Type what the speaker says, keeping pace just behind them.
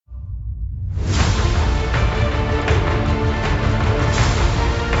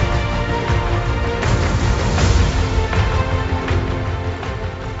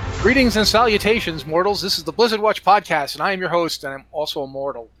Greetings and salutations, mortals. This is the Blizzard Watch podcast, and I am your host, and I'm also a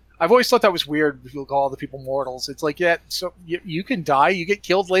mortal. I've always thought that was weird if you call other people mortals. It's like, yeah, so you can die, you get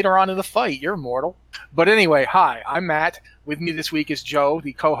killed later on in the fight, you're immortal. But anyway, hi, I'm Matt. With me this week is Joe,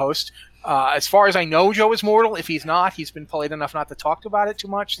 the co-host. As far as I know, Joe is mortal. If he's not, he's been polite enough not to talk about it too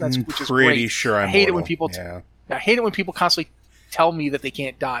much. Which is great. Pretty sure I'm I hate mortal. it when people. Yeah. I hate it when people constantly tell me that they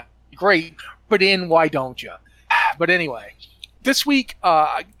can't die. Great, but why don't you? But anyway, this week,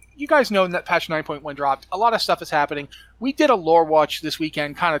 you guys know that patch 9.1 dropped. A lot of stuff is happening. We did a lore watch this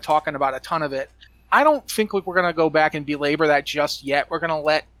weekend, kind of talking about a ton of it. I don't think we're going to go back and belabor that just yet. We're going to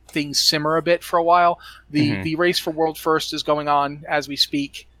let things simmer a bit for a while. The race for World First is going on as we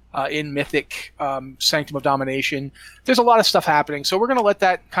speak in Mythic, Sanctum of Domination. There's a lot of stuff happening, so we're going to let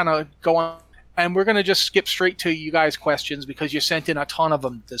that kind of go on. And we're going to just skip straight to you guys' questions because you sent in a ton of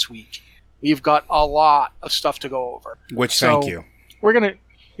them this week. We've got a lot of stuff to go over. Thank you. We're going to...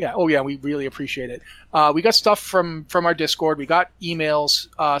 Yeah. Oh, yeah. We really appreciate it. We got stuff from our Discord. We got emails.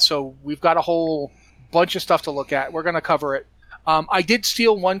 So we've got a whole bunch of stuff to look at. We're going to cover it. I did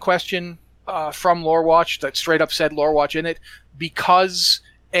steal one question from Lore Watch that straight up said Lore Watch in it because,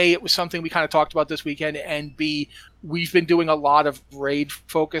 A, it was something we kind of talked about this weekend, and B, we've been doing a lot of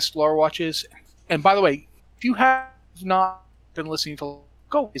raid-focused Lore Watches. And by the way, if you have not been listening to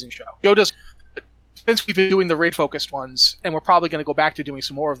Go Amazing Show, Joe does... Since we've been doing the raid-focused ones, and we're probably going to go back to doing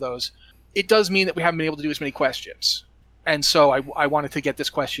some more of those, it does mean that we haven't been able to do as many questions. And so I wanted to get this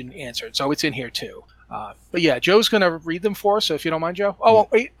question answered. So it's in here, too. But yeah, Joe's going to read them for us, so if you don't mind, Joe. Oh,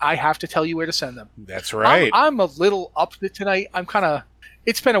 wait, I have to tell you where to send them. That's right. I'm a little up tonight.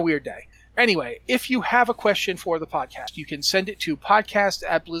 It's been a weird day. Anyway, if you have a question for the podcast, you can send it to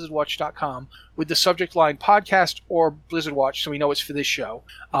podcast@blizzardwatch.com with the subject line podcast or Blizzard Watch, so we know it's for this show.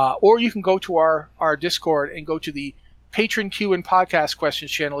 Or you can go to our Discord and go to the Patron Q and Podcast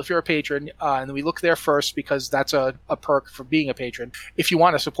Questions channel if you're a patron, and then we look there first because that's a perk for being a patron. If you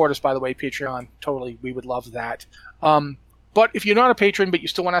want to support us, by the way, Patreon, totally, we would love that. But if you're not a patron but you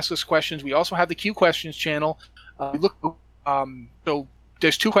still want to ask us questions, we also have the Q Questions channel. So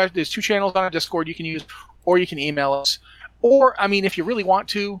there's two channels on our Discord you can use, or you can email us. Or, I mean, if you really want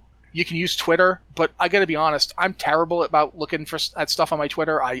to, you can use Twitter, but I got to be honest, I'm terrible about looking at stuff on my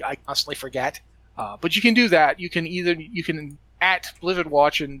Twitter. I constantly forget. But you can do that. You can at Blizzard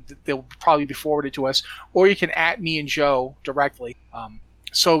Watch, and they'll probably be forwarded to us, or you can at me and Joe directly.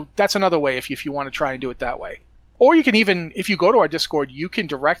 So that's another way if you want to try and do it that way. Or you can even, if you go to our Discord, you can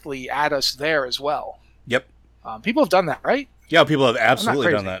directly add us there as well. Yep. People have done that, right? Yeah, people have absolutely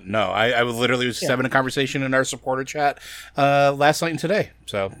done that. No, I literally was having a conversation in our supporter chat last night and today.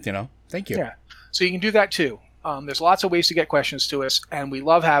 So, thank you. Yeah, so you can do that too. There's lots of ways to get questions to us, and we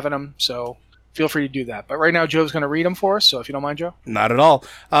love having them, so feel free to do that. But right now, Joe's going to read them for us, so if you don't mind, Joe. Not at all.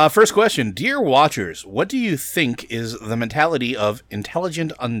 First question. Dear Watchers, what do you think is the mentality of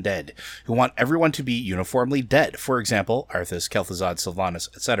intelligent undead who want everyone to be uniformly dead? For example, Arthas, Kel'Thuzad,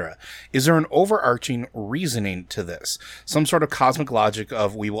 Sylvanas, etc. Is there an overarching reasoning to this? Some sort of cosmic logic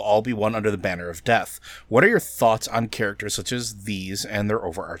of we will all be one under the banner of death? What are your thoughts on characters such as these and their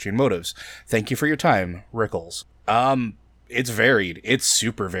overarching motives? Thank you for your time, Rickles. It's varied. It's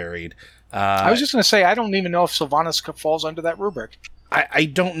super varied. I was just going to say, I don't even know if Sylvanas falls under that rubric. I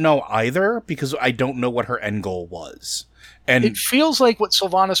don't know either, because I don't know what her end goal was. And it feels like what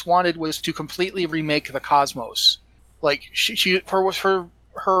Sylvanas wanted was to completely remake the cosmos. Like,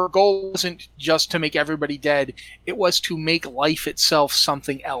 her goal wasn't just to make everybody dead, it was to make life itself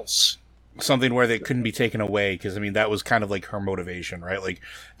something else. Something where they couldn't be taken away, because, that was kind of like her motivation, right? Like,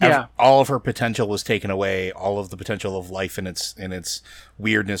 yeah. All of her potential was taken away, all of the potential of life and its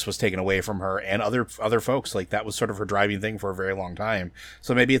weirdness was taken away from her, and other folks. Like, that was sort of her driving thing for a very long time.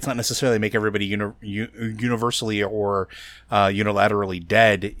 So maybe it's not necessarily make everybody universally or unilaterally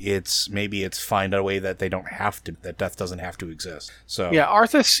dead, it's find a way that they don't have to, that death doesn't have to exist. So yeah,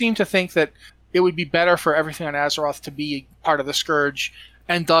 Arthas seemed to think that it would be better for everything on Azeroth to be part of the Scourge,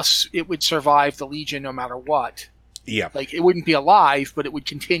 and thus it would survive the Legion no matter what. Yeah. Like, it wouldn't be alive, but it would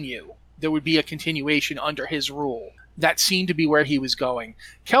continue. There would be a continuation under his rule. That seemed to be where he was going.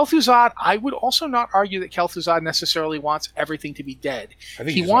 Kel'Thuzad, I would also not argue that Kel'Thuzad necessarily wants everything to be dead. I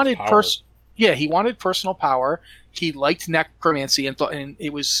think he wanted he wanted personal power. He liked necromancy and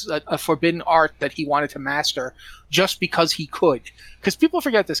it was a forbidden art that he wanted to master just because he could. Because people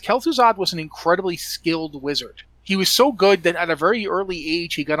forget this, Kel'Thuzad was an incredibly skilled wizard. He was so good that at a very early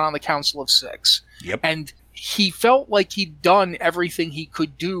age, he got on the Council of Six. Yep. And he felt like he'd done everything he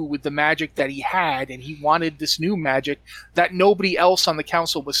could do with the magic that he had, and he wanted this new magic that nobody else on the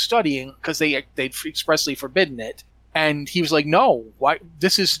council was studying because they'd expressly forbidden it. And he was like, no, why?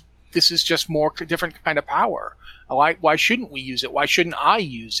 This is this is just more different kind of power. Why shouldn't we use it? Why shouldn't I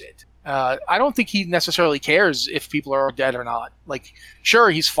use it? I don't think he necessarily cares if people are dead or not. Like, sure,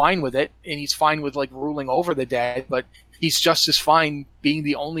 he's fine with it, and he's fine with like ruling over the dead, but he's just as fine being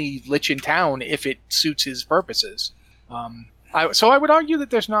the only lich in town if it suits his purposes. So I would argue that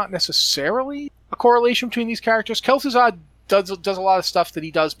there's not necessarily a correlation between these characters. Kel'Thuzad does a lot of stuff that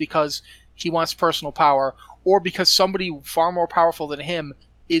he does because he wants personal power, or because somebody far more powerful than him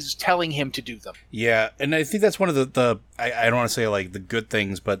is telling him to do them. Yeah, and I think that's one of the I don't want to say like the good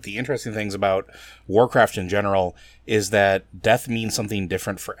things, but the interesting things about Warcraft in general is that death means something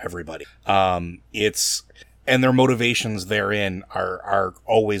different for everybody. And their motivations therein are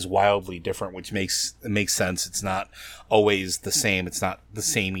always wildly different, which makes sense. It's not always the same. It's not the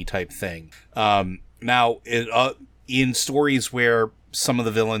samey type thing. Now, in stories where some of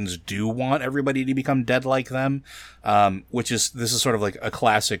the villains do want everybody to become dead like them, this is sort of like a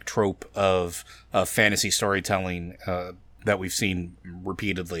classic trope of fantasy storytelling that we've seen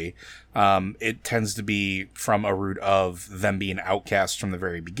repeatedly. It tends to be from a root of them being outcasts from the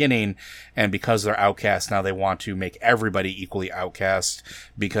very beginning, and because they're outcasts now, they want to make everybody equally outcast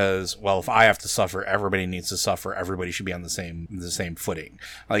because, well, if I have to suffer, everybody needs to suffer. Everybody should be on the same footing.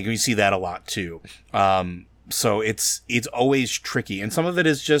 Like, we see that a lot too. So it's always tricky, and some of it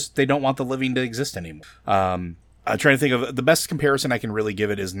is just they don't want the living to exist anymore. I'm trying to think of the best comparison I can really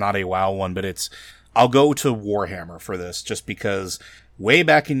give it is not a WoW one, but I'll go to Warhammer for this, just because way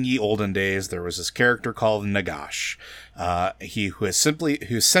back in ye olden days there was this character called Nagash, who has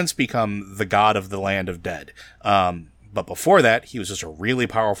since become the god of the land of dead. But before that, he was just a really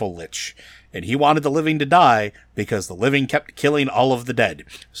powerful lich. And he wanted the living to die because the living kept killing all of the dead.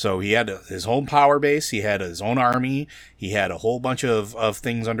 So he had his own power base, he had his own army, he had a whole bunch of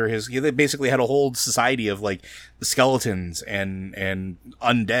things under he basically had a whole society of like skeletons and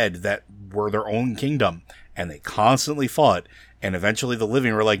undead that were their own kingdom. And they constantly fought. And eventually the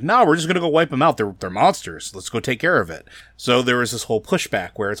living were like, no, we're just going to go wipe them out. They're monsters. Let's go take care of it. So there was this whole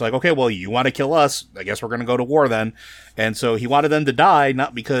pushback where it's like, okay, well, you want to kill us. I guess we're going to go to war then. And so he wanted them to die,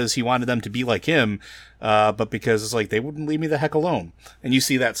 not because he wanted them to be like him, but because it's like, they wouldn't leave me the heck alone. And you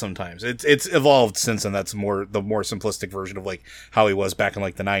see that sometimes. It's evolved since, and that's the more simplistic version of like how he was back in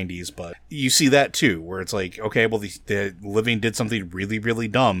like the 90s. But you see that too, where it's like, okay, well, the living did something really, really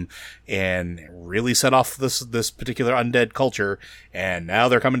dumb and really set off this particular undead culture, and now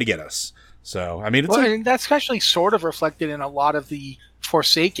they're coming to get us. So, I mean, and that's actually sort of reflected in a lot of the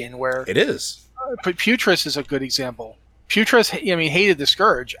Forsaken, where it is. Putris is a good example. Putris, hated the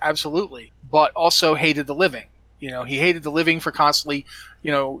Scourge, absolutely, but also hated the living. He hated the living for constantly,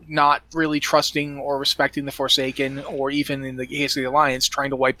 not really trusting or respecting the Forsaken, or even in the case of the Alliance, trying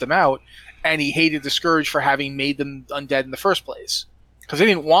to wipe them out. And he hated the Scourge for having made them undead in the first place. Because they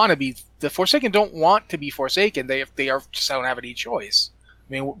didn't want to be... The Forsaken don't want to be Forsaken. They just don't have any choice.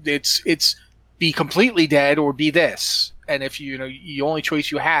 I mean, it's be completely dead or be this. And if the only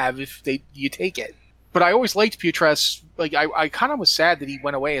choice you have, you take it. But I always liked Putris. Like, I kind of was sad that he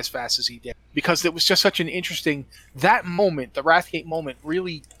went away as fast as he did, because it was just such an interesting... That moment, the Wrathgate moment,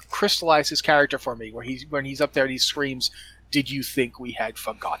 really crystallized his character for me, when he's up there and he screams, "Did you think we had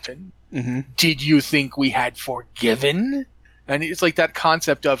forgotten? Mm-hmm. Did you think we had forgiven?" And it's like that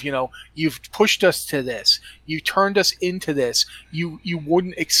concept of, you've pushed us to this. You turned us into this. You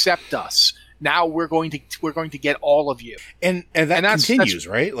wouldn't accept us. Now we're going to get all of you. And that continues,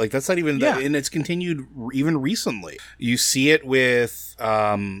 right? Like, that's not even that, and it's continued even recently. You see it with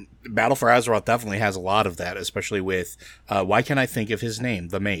Battle for Azeroth definitely has a lot of that, especially with why can't I think of his name?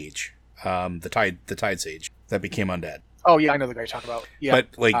 The mage. The Tide Sage that became undead. Oh, yeah, I know the guy you're talking about. Yeah, but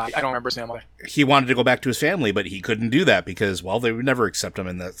like, I don't remember his name. He wanted to go back to his family, but he couldn't do that because, well, they would never accept him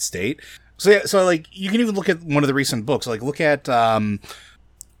in that state. So like, you can even look at one of the recent books. Like, look at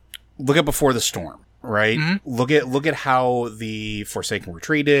Before the Storm, right? Mm-hmm. Look at how the Forsaken were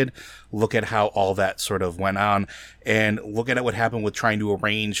treated. Look at how all that sort of went on, and look at what happened with trying to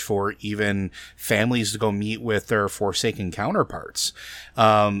arrange for even families to go meet with their Forsaken counterparts.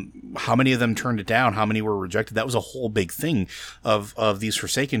 How many of them turned it down? How many were rejected? That was a whole big thing of these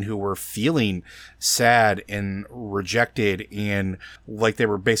Forsaken who were feeling sad and rejected and like they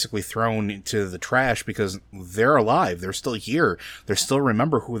were basically thrown into the trash because they're alive. They're still here. They still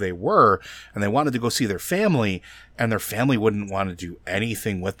remember who they were, and they wanted to go see their family, and their family wouldn't want to do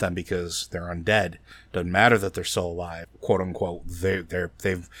anything with them because they're undead. Doesn't matter that they're still alive, quote unquote.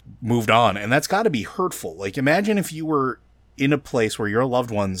 They've moved on, and that's got to be hurtful. Like, imagine if you were in a place where your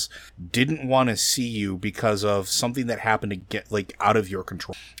loved ones didn't want to see you because of something that happened to get like out of your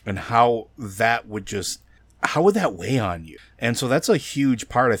control, and how that would just, how would that weigh on you? And so that's a huge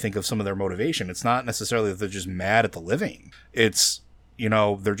part, I think, of some of their motivation. It's not necessarily that they're just mad at the living. It's,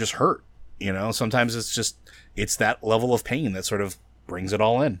 they're just hurt. Sometimes it's that level of pain that sort of brings it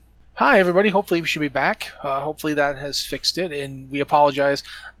all in. Hi, everybody. Hopefully we should be back. Hopefully that has fixed it, and we apologize.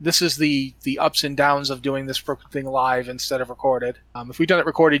 This is the ups and downs of doing this thing live instead of recorded. If we'd done it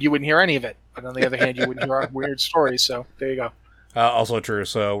recorded, you wouldn't hear any of it. But on the other hand, you wouldn't hear our weird stories, so there you go. Also true.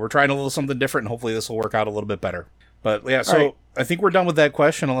 So we're trying a little something different, and hopefully this will work out a little bit better. But yeah, so right. I think we're done with that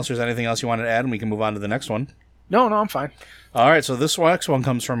question, unless there's anything else you want to add, and we can move on to the next one. No, I'm fine. All right, so this next one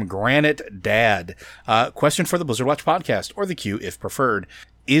comes from Granite Dad. Question for the Blizzard Watch podcast, or the queue if preferred.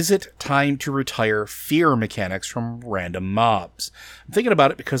 Is it time to retire fear mechanics from random mobs? I'm thinking about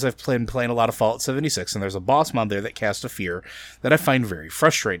it because I've been playing a lot of Fallout 76, and there's a boss mob there that casts a fear that I find very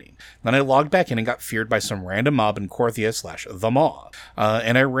frustrating. Then I logged back in and got feared by some random mob in Korthia/The Maw.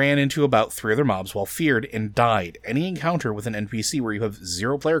 And I ran into about 3 other mobs while feared and died. Any encounter with an NPC where you have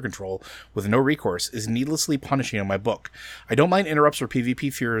 0 player control with no recourse is needlessly punishing in my book. I don't mind interrupts or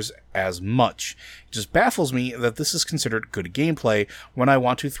PvP fears as much. It just baffles me that this is considered good gameplay when I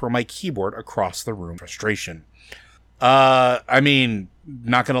want to throw my keyboard across the room. Frustration. I mean,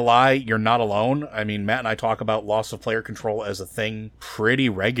 not gonna lie, you're not alone. I mean, Matt and I talk about loss of player control as a thing pretty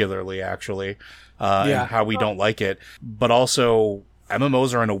regularly, actually, and how we don't like it. But also,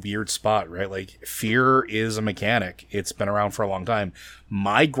 MMOs are in a weird spot, right? Like, fear is a mechanic. It's been around for a long time.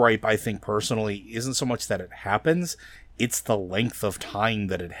 My gripe, I think, personally, isn't so much that it happens, it's the length of time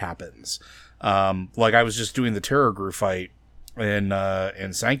that it happens. Like, I was just doing the Terror Grew fight in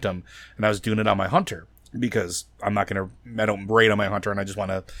Sanctum, and I was doing it on my Hunter, because I don't raid on my Hunter, and I just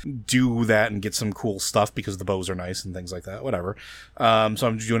want to do that and get some cool stuff because the bows are nice and things like that, whatever. So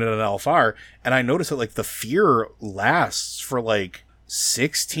I'm doing it on LFR, and I noticed that, like, the fear lasts for, like,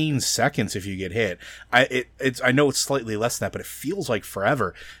 16 seconds if you get hit. I know it's slightly less than that, but it feels like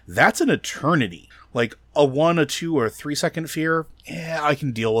forever. That's an eternity. Like, a 1, a 2, or a 3 second fear, I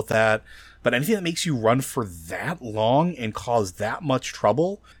can deal with that. But anything that makes you run for that long and cause that much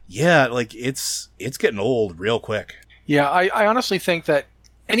trouble, like, it's getting old real quick. Yeah, I honestly think that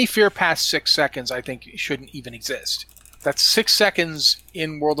any fear past 6 seconds, I think, shouldn't even exist. That 6 seconds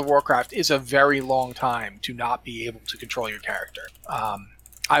in World of Warcraft is a very long time to not be able to control your character.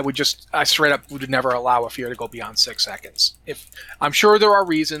 I straight up would never allow a fear to go beyond 6 seconds. I'm sure there are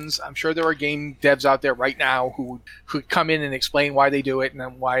reasons. I'm sure there are game devs out there right now who could come in and explain why they do it and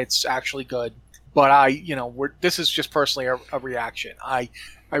then why it's actually good. But this is just personally a reaction. I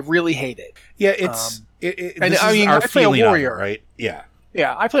really hate it. Yeah, I play a warrior, right? Yeah.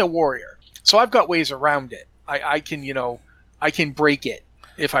 Yeah, I play a warrior, so I've got ways around it. I can break it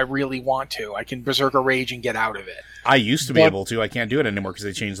if I really want to. I can Berserker Rage and get out of it. I used to be able to. I can't do it anymore because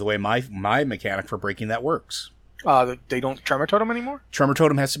they changed the way my mechanic for breaking that works. They don't Tremor Totem anymore? Tremor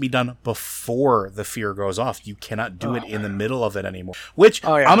Totem has to be done before the fear goes off. You cannot do it in the middle of it anymore. Which,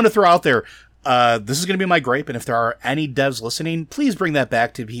 I'm going to throw out there. This is going to be my gripe, and if there are any devs listening, please bring that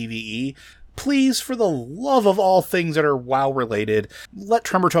back to PvE. Please, for the love of all things that are WoW-related, let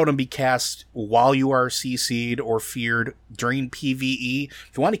Tremor Totem be cast while you are CC'd or feared during PvE.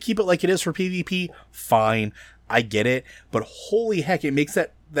 If you want to keep it like it is for PvP, fine. I get it. But holy heck, it makes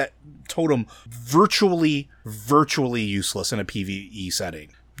that totem virtually useless in a PvE setting.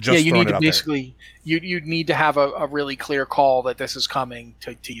 You need to basically... You'd need to have a really clear call that this is coming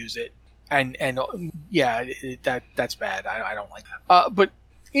to use it. And that's bad. I don't like that. But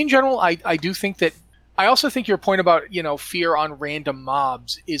in general, I do think that I also think your point about fear on random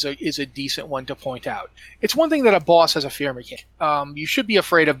mobs is a decent one to point out. It's one thing that a boss has a fear mechanic. You should be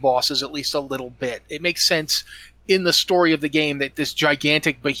afraid of bosses at least a little bit. It makes sense in the story of the game that this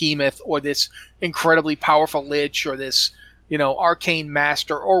gigantic behemoth or this incredibly powerful lich or this arcane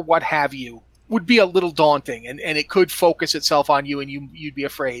master or what have you would be a little daunting, and it could focus itself on you and you'd be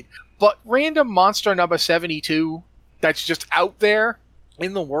afraid. But random monster number 72 that's just out there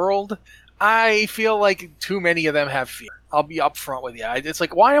in the world, I feel like too many of them have fear. I'll be upfront with you. It's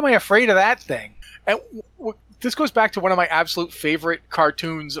like, why am I afraid of that thing? And this goes back to one of my absolute favorite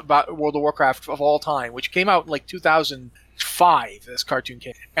cartoons about World of Warcraft of all time, which came out in like 2005. This cartoon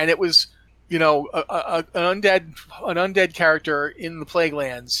came, and it was an undead character in the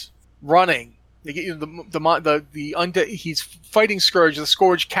Plaguelands running. The undead, he's fighting Scourge. The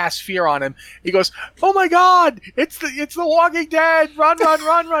Scourge casts fear on him. He goes, "Oh my God! It's the Walking Dead! Run!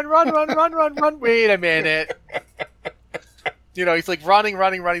 Wait a minute!" He's like running.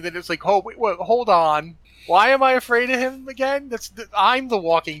 Then it's like, "Oh, wait, hold on! Why am I afraid of him again? I'm the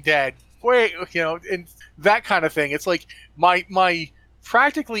Walking Dead. Wait, and that kind of thing. It's like my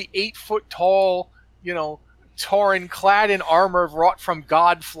practically 8 foot tall, Tauren clad in armor wrought from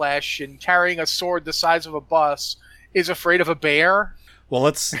god flesh and carrying a sword the size of a bus is afraid of a bear? Well,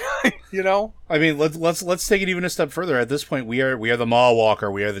 let's You know? I mean, let's take it even a step further. At this point, we are the Maw Walker,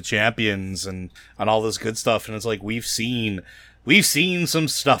 we are the champions, and all this good stuff. And it's like we've seen some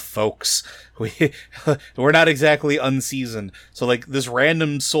stuff, folks. We're not exactly unseasoned. So like this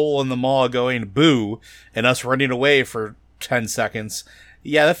random soul in the Maw going boo, and us running away for 10 seconds.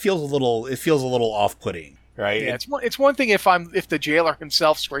 Yeah, that feels a little. It feels a little off-putting, right? Yeah, it's one thing if the jailer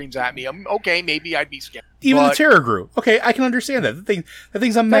himself screams at me. Okay, maybe I'd be scared. Even the terror group. Okay, I can understand that. That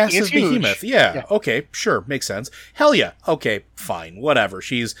thing's a massive behemoth. Yeah, okay, sure, makes sense. Hell yeah. Okay, fine, whatever.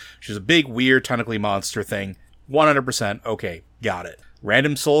 She's a big, weird, tentacly monster thing. 100%. Okay, got it.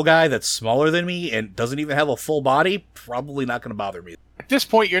 Random soul guy that's smaller than me and doesn't even have a full body. Probably not going to bother me. At this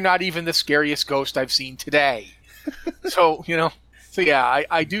point, you're not even the scariest ghost I've seen today. So yeah,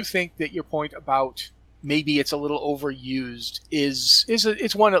 I do think that your point about maybe it's a little overused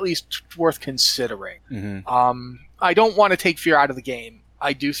it's one at least worth considering. Mm-hmm. I don't want to take fear out of the game.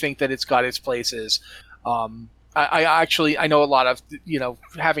 I do think that it's got its places. I know a lot of,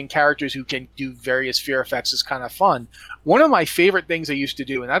 having characters who can do various fear effects is kind of fun. One of my favorite things I used to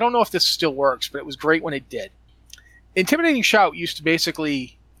do, and I don't know if this still works, but it was great when it did. Intimidating Shout used to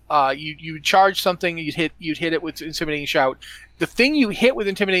basically, you would charge something, you'd hit it with Intimidating Shout. The thing you hit with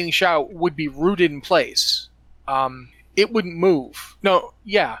Intimidating Shout would be rooted in place. It wouldn't move.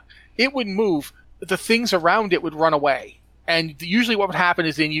 It wouldn't move. The things around it would run away. And usually what would happen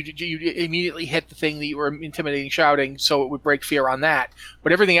is then you immediately hit the thing that you were intimidating shouting, so it would break fear on that.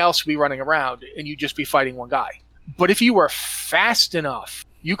 But everything else would be running around, and you'd just be fighting one guy. But if you were fast enough,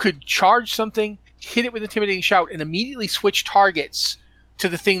 you could charge something, hit it with intimidating shout, and immediately switch targets to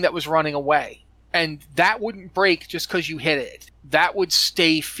the thing that was running away. And that wouldn't break just because you hit it. That would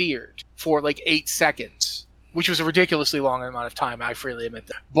stay feared for like 8 seconds, which was a ridiculously long amount of time, I freely admit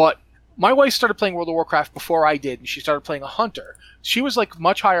that. But my wife started playing World of Warcraft before I did, and she started playing a hunter. She was like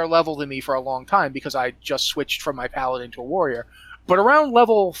much higher level than me for a long time because I just switched from my paladin to a warrior. But around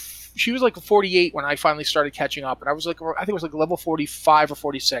she was like 48 when I finally started catching up, and I think it was like level 45 or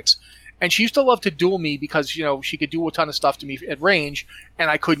 46. And she used to love to duel me because, she could do a ton of stuff to me at range, and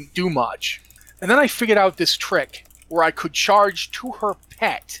I couldn't do much. And then I figured out this trick where I could charge to her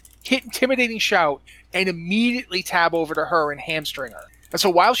pet, hit intimidating shout, and immediately tab over to her and hamstring her. And so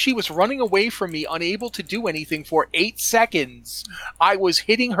while she was running away from me, unable to do anything for 8 seconds, I was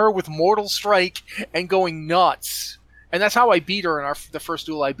hitting her with Mortal Strike and going nuts. And that's how I beat her in the first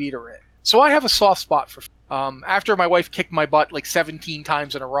duel I beat her in. So I have a soft spot for... after my wife kicked my butt like 17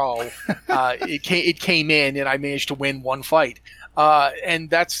 times in a row, it came in and I managed to win one fight.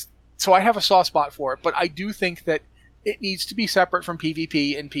 So I have a soft spot for it. But I do think that it needs to be separate from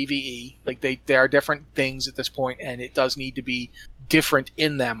PvP and PvE. Like they are different things at this point, and it does need to be different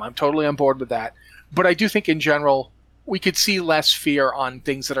in them. I'm totally on board with that. But I do think in general, we could see less fear on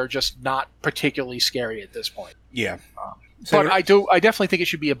things that are just not particularly scary at this point. Yeah. But I definitely think it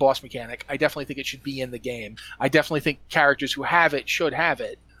should be a boss mechanic. I definitely think it should be in the game. I definitely think characters who have it should have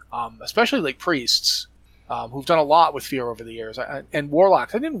it, especially like priests, who've done a lot with fear over the years. And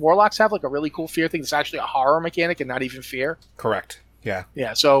warlocks. Didn't warlocks have like a really cool fear thing that's actually a horror mechanic and not even fear? Correct. Yeah.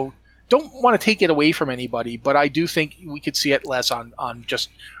 Yeah, so don't want to take it away from anybody, but I do think we could see it less on just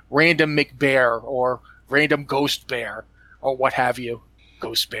random McBear or random Ghost Bear or what have you.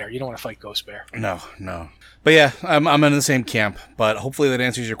 Ghost Bear. You don't want to fight Ghost Bear. No. But yeah, I'm in the same camp. But hopefully that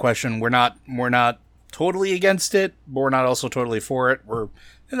answers your question. We're not totally against it, but we're not also totally for it. We're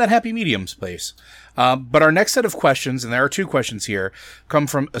in that happy medium space. But our next set of questions, and there are 2 questions here, come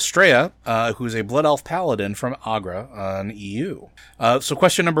from Estrella, who's a Blood Elf Paladin from Agra on EU. So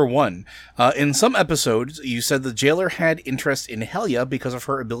question number 1. In some episodes, you said the jailer had interest in Helia because of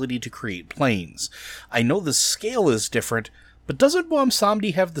her ability to create planes. I know the scale is different, but doesn't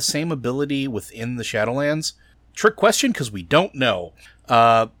Bwonsamdi have the same ability within the Shadowlands? Trick question, because we don't know.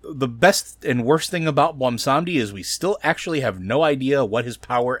 The best and worst thing about Bwonsamdi is we still actually have no idea what his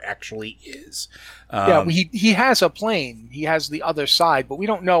power actually is. He has a plane. He has the other side, but we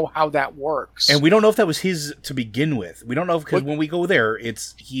don't know how that works. And we don't know if that was his to begin with. We don't know, because when we go there,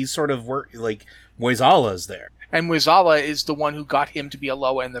 he's sort of like Moisala's there. And Moisala is the one who got him to be a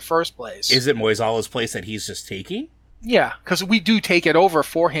Loa in the first place. Is it Moisala's place that he's just taking? Yeah, because we do take it over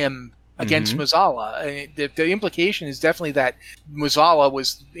for him against Muzala. The implication is definitely that Muzala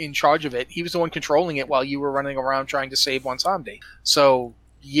was in charge of it. He was the one controlling it while you were running around trying to save Bwonsamdi. So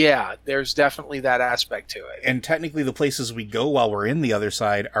Yeah, there's definitely that aspect to it. And technically the places we go while we're in the other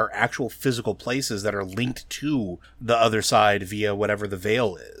side are actual physical places that are linked to the other side via whatever the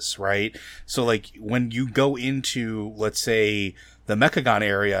veil is, right? So like when you go into, let's say, the Mechagon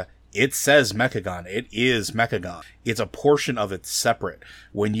area, it says Mechagon. It is Mechagon. It's a portion of it separate.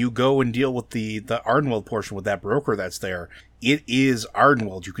 When you go and deal with the Ardenweld portion with that broker that's there, it is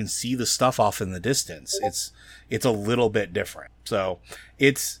Ardenweld. You can see the stuff off in the distance. It's a little bit different. So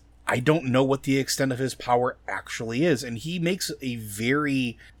I don't know what the extent of his power actually is. And he makes a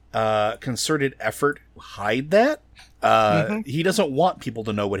very concerted effort to hide that. He doesn't want people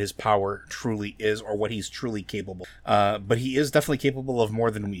to know what his power truly is or what he's truly capable. But he is definitely capable of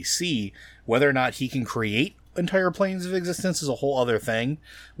more than we see. Whether or not he can create entire planes of existence is a whole other thing.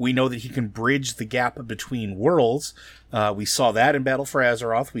 We know that he can bridge the gap between worlds. We saw that in Battle for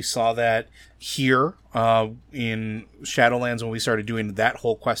Azeroth. We saw that here in Shadowlands when we started doing that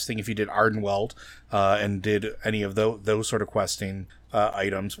whole questing. If you did Ardenweld and did any of those sort of questing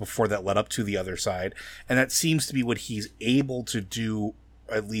items before that led up to the other side. And that seems to be what he's able to do,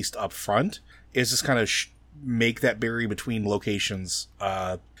 at least up front, is just kind of make that barrier between locations,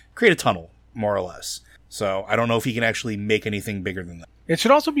 create a tunnel, more or less. So I don't know if he can actually make anything bigger than that. It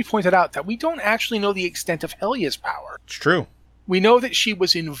should also be pointed out that we don't actually know the extent of Helya's power. It's true. We know that she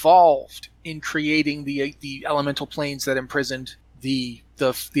was involved in creating the elemental planes that imprisoned the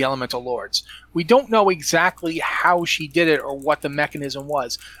elemental lords. We don't know exactly how she did it or what the mechanism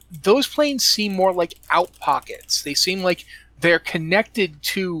was. Those planes seem more like out pockets. They seem like they're connected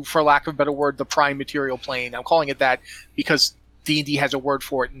to, for lack of a better word, the prime material plane. I'm calling it that because D&D has a word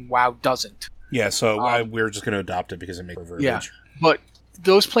for it and WoW doesn't. Yeah, so we're just going to adopt it because it makes verbiage. Yeah, but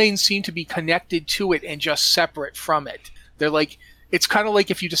those planes seem to be connected to it and just separate from it. They're like, it's kind of like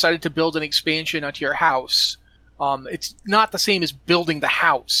if you decided to build an expansion onto your house. It's not the same as building the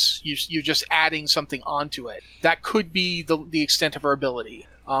house. You're just adding something onto it. That could be the extent of her ability.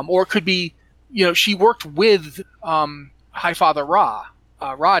 Or it could be, she worked with Highfather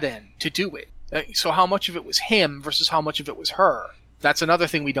Raden, to do it. So how much of it was him versus how much of it was her? That's another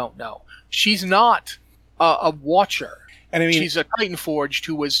thing we don't know. She's not a watcher. And I mean, she's a Titan Forged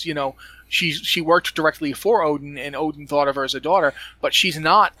who was, she worked directly for Odin, and Odin thought of her as a daughter, but she's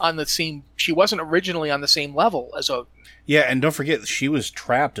not on the same. She wasn't originally on the same level as Odin. Yeah, and don't forget, she was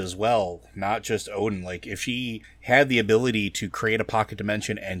trapped as well, not just Odin. Like, if she had the ability to create a pocket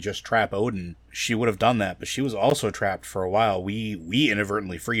dimension and just trap Odin, she would have done that, but she was also trapped for a while. We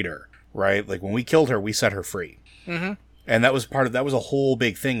inadvertently freed her, right? Like, when we killed her, we set her free. Mm-hmm. And that was a whole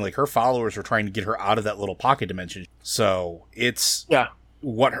big thing. Like, her followers were trying to get her out of that little pocket dimension. So, it's... Yeah.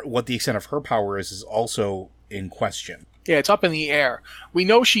 What the extent of her power is also in question. Yeah, it's up in the air. We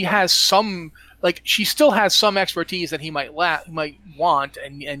know she has some... Like, she still has some expertise that he might want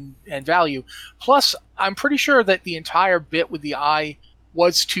and value. Plus, I'm pretty sure that the entire bit with the eye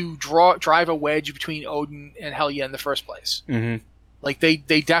was to drive a wedge between Odin and Helya in the first place. Mm-hmm. Like,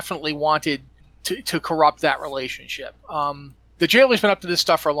 they definitely wanted to corrupt that relationship. The Jailer's been up to this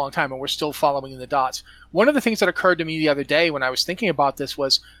stuff for a long time, and we're still following the dots. One of the things that occurred to me the other day when I was thinking about this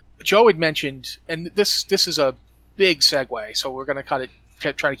was, Joe had mentioned, and this is a big segue, so we're going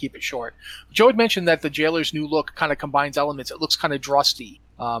to try to keep it short. Joe had mentioned that the Jailer's new look kind of combines elements. It looks kind of Drusty.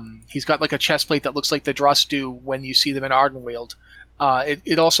 He's got like a chest plate that looks like the Drust do when you see them in Ardenweald.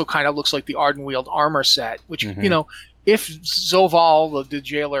 It also kind of looks like the Ardenweald armor set, which, Mm-hmm. If Zoval, the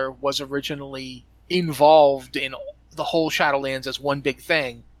Jailer, was originally involved in the whole Shadowlands as one big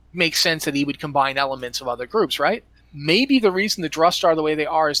thing, makes sense that he would combine elements of other groups, right? Maybe the reason the Drust are the way they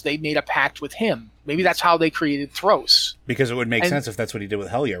are is they made a pact with him. Maybe that's how they created Thros. Because it would make sense if that's what he did with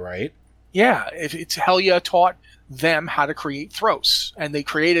Helya, right? Yeah, if it's Helya taught them how to create Thros, and they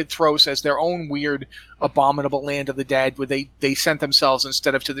created Thros as their own weird, abominable land of the dead, where they sent themselves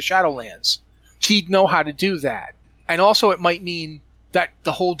instead of to the Shadowlands. He'd know how to do that. And also it might mean that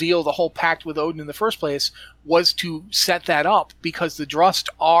the whole deal, the whole pact with Odin in the first place, was to set that up because the Drust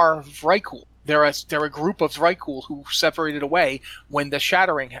are Vrykul. They're a group of Vrykul who separated away when the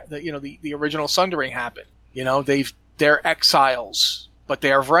shattering, the original sundering happened. They're exiles, but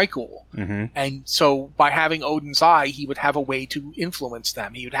they are Vrykul. Mm-hmm. And so by having Odin's eye, he would have a way to influence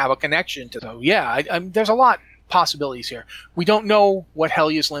them. He would have a connection to them. Yeah, there's a lot of possibilities here. We don't know what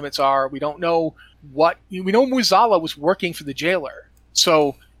Helya's limits are. We don't know we know Muzala was working for the Jailer.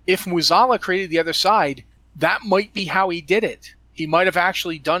 So if Muzala created the other side, that might be how he did it. He might have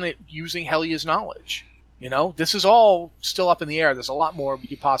actually done it using Helya's knowledge. You know, this is all still up in the air. There's a lot more we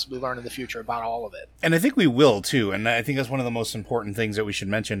could possibly learn in the future about all of it. And I think we will, too. And I think that's one of the most important things that we should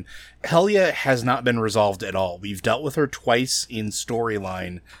mention. Helya has not been resolved at all. We've dealt with her twice in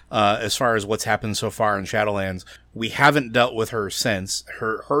storyline as far as what's happened so far in Shadowlands. We haven't dealt with her since.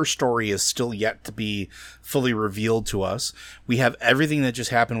 Her story is still yet to be fully revealed to us. We have everything that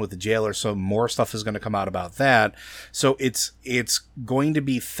just happened with the jailer, so more stuff is going to come out about that. So it's going to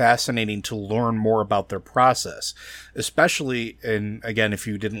be fascinating to learn more about their process. Especially, and again, if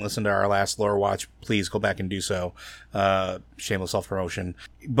you didn't listen to our last Lore Watch, please go back and do so. Shameless self-promotion.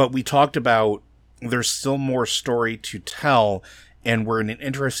 But we talked about there's still more story to tell, and we're in an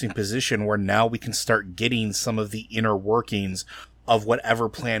interesting position where now we can start getting some of the inner workings of whatever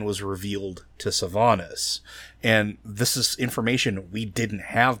plan was revealed to Sylvanas. And this is information we didn't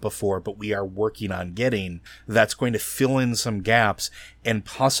have before, but we are working on getting, that's going to fill in some gaps and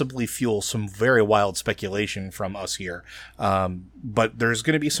possibly fuel some very wild speculation from us here. But there's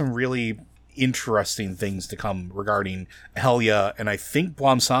going to be some really interesting things to come regarding Helya, and I think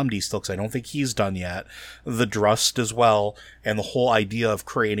Blomsamdi still, because I don't think he's done yet, the Drust as well, and the whole idea of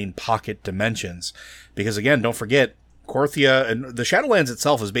creating pocket dimensions. Because again, don't forget, Korthia and the Shadowlands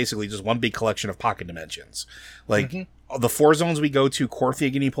itself is basically just one big collection of pocket dimensions. Like, the 4 zones we go to,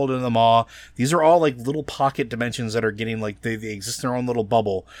 Korthia getting pulled into the Maw, these are all like little pocket dimensions that are getting, like, they exist in their own little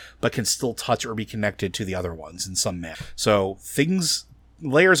bubble, but can still touch or be connected to the other ones in some manner. So things,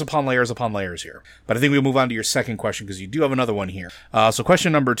 layers upon layers upon layers here. But I think we'll move on to your second question, because you do have another one here. So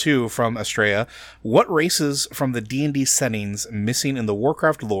question number 2 from Estrella: what races from the D&D settings missing in the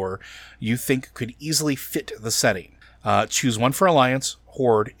Warcraft lore you think could easily fit the setting? Choose one for Alliance,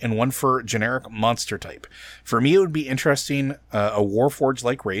 Horde, and one for generic monster type. For me, it would be interesting, a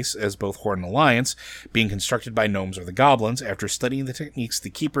Warforged-like race, as both Horde and Alliance, being constructed by gnomes or the goblins after studying the techniques the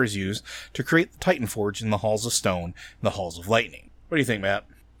Keepers use to create the Titan Forge in the Halls of Stone and the Halls of Lightning. What do you think, Matt?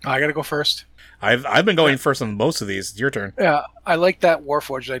 I gotta go first. I've been going first on most of these. It's your turn. Yeah, I like that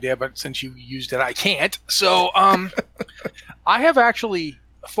Warforged idea, but since you used it, I can't. So, I have actually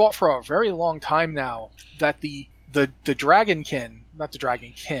thought for a very long time now that the Dragonkin, not the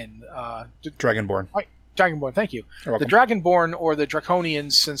Dragonkin, Dragonborn. Dragonborn, thank you. The Dragonborn or the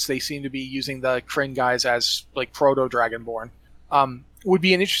Draconians, since they seem to be using the Kryn guys as like proto-Dragonborn, would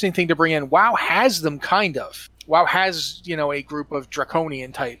be an interesting thing to bring in. WoW has them, kind of. WoW has, a group of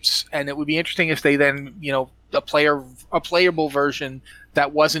Draconian types, and it would be interesting if they then, a playable version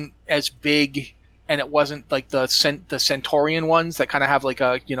that wasn't as big, and it wasn't like the Centaurian ones that kind of have like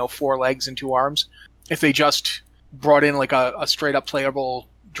a 4 legs and 2 arms. If they just brought in like a straight up playable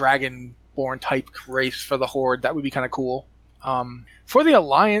Dragonborn type race for the Horde, that would be kind of cool. For the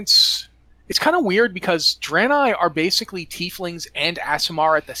Alliance, it's kind of weird because Draenei are basically Tieflings and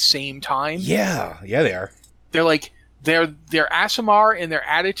Aasimar at the same time. Yeah, they are. They're like they're Aasimar in their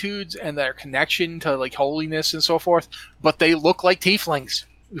attitudes and their connection to like holiness and so forth, but they look like Tieflings.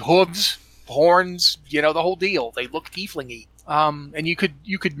 Hooves, horns, the whole deal. They look Tiefling-y. And you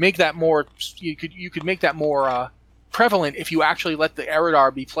could make that more prevalent if you actually let the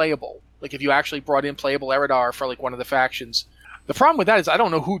Eridar be playable. Like if you actually brought in playable Eridar for like one of the factions. The problem with that is I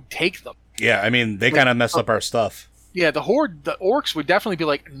don't know who'd take them. Yeah, I mean they kind of mess up our stuff. Yeah, the Horde, the Orcs would definitely be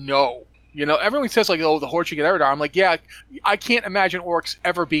like, no. Everyone says like, oh, the Horde should get Eridar. I'm like, yeah, I can't imagine Orcs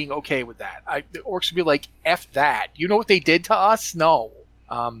ever being okay with that. The Orcs would be like, F that. You know what they did to us? No.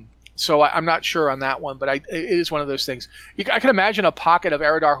 So I'm not sure on that one, but it is one of those things. I can imagine a pocket of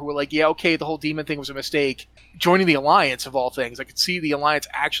Eridar who were like, yeah, okay, the whole demon thing was a mistake, joining the Alliance of all things. I could see the Alliance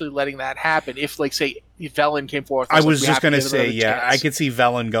actually letting that happen if, like, say, Velen came forth. I was just going to say, yeah, I could see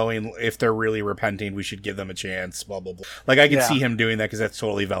Velen going, if they're really repenting, we should give them a chance, blah, blah, blah. Like, I could see him doing that because that's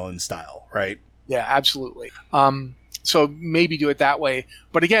totally Velen's style, right? Yeah, absolutely. So maybe do it that way.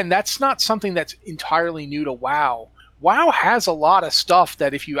 But again, that's not something that's entirely new to WoW. WoW has a lot of stuff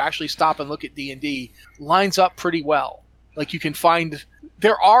that if you actually stop and look at D&D, lines up pretty well. Like you can find,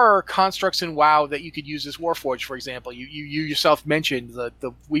 there are constructs in WoW that you could use as Warforged, for example. You yourself mentioned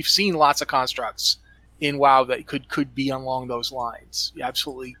we've seen lots of constructs in WoW that could be along those lines. You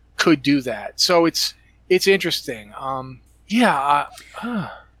absolutely could do that. So it's interesting.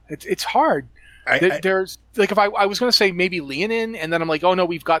 It's hard. There's like if I was going to say maybe Leonin, and then I'm like, oh no,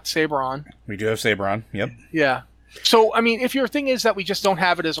 we've got Saberon. We do have Saberon. Yep. Yeah. So, I mean, if your thing is that we just don't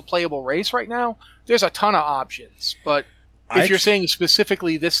have it as a playable race right now, there's a ton of options. But if you're saying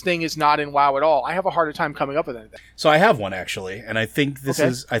specifically this thing is not in WoW at all, I have a harder time coming up with anything. So I have one, actually, and I think this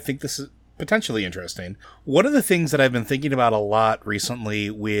is potentially interesting. One of the things that I've been thinking about a lot recently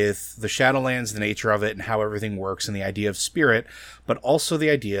with the Shadowlands, the nature of it, and how everything works, and the idea of spirit, but also the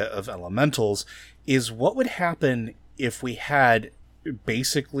idea of elementals, is what would happen if we had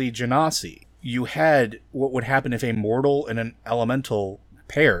basically Genasi. You had what would happen if a mortal and an elemental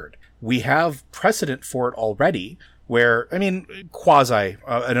paired. We have precedent for it already, where, I mean, quasi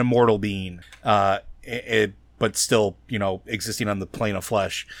an immortal being, but still, existing on the plane of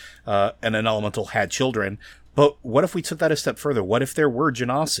flesh, and an elemental had children. But what if we took that a step further? What if there were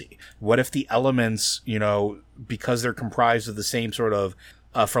Genasi? What if the elements, because they're comprised of the same sort of,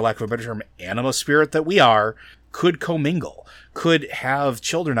 for lack of a better term, anima spirit that we are, could commingle, could have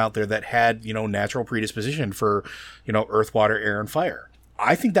children out there that had, natural predisposition for, earth, water, air, and fire.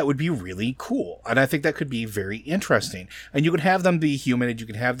 I think that would be really cool. And I think that could be very interesting. And you could have them be human, and you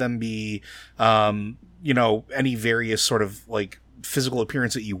could have them be, any various sort of like physical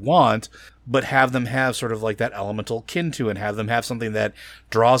appearance that you want, but have them have sort of like that elemental kin to, and have them have something that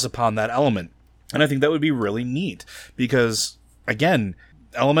draws upon that element. And I think that would be really neat because, again,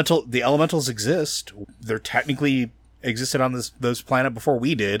 the elementals exist. They're technically existed on this planet before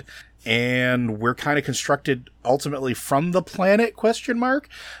we did, and we're kind of constructed ultimately from the planet ?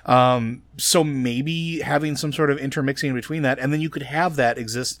 So maybe having some sort of intermixing between that, and then you could have that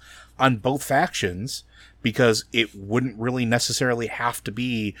exist on both factions, because it wouldn't really necessarily have to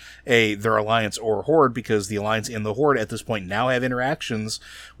be their alliance or horde, because the alliance and the horde at this point now have interactions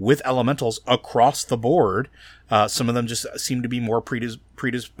with elementals across the board. Some of them just seem to be more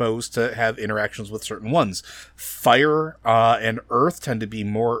predisposed to have interactions with certain ones. Fire and earth tend to be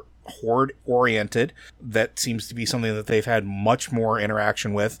more horde oriented. That seems to be something that they've had much more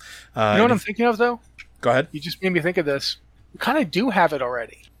interaction with. You know what I'm thinking of, though? Go ahead. You just made me think of this. We kind of do have it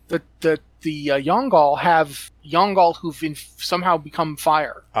already. The Yongal have Yongal who've somehow become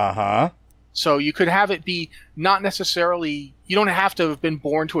fire. Uh-huh. So you could have it be not necessarily. You don't have to have been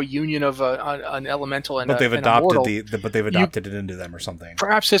born to a union of an elemental and they've and a mortal. But they've adopted it into them or something.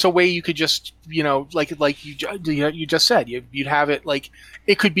 Perhaps there's a way you could just like you just said you'd have it like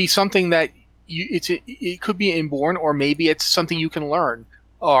it could be something that it could be inborn, or maybe it's something you can learn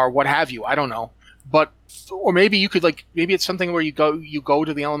or what have you. I don't know, but. Or maybe you could maybe it's something where you go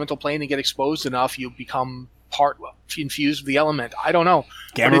to the elemental plane and get exposed enough, you become infused with the element. I don't know.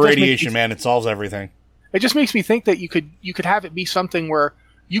 Gamma radiation, man, it solves everything. It just makes me think that you could have it be something where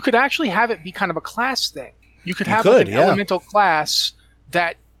you could actually have it be kind of a class thing. You could have an elemental class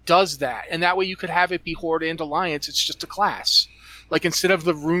that does that, and that way you could have it be horde and alliance. It's just a class. Like instead of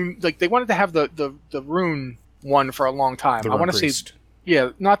the rune, like they wanted to have the rune one for a long time. I want to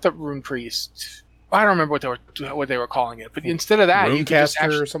say, not the rune priest. I don't remember what they were calling it, but instead of that,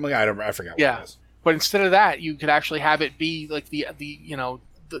 Runecaster or something. I forgot. What it is. But instead of that, you could actually have it be like the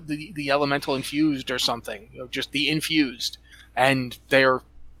elemental infused or something, just the infused, and they're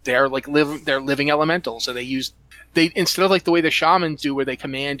living elementals, and they instead of like the way the shamans do, where they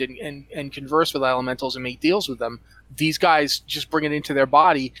command and converse with elementals and make deals with them. These guys just bring it into their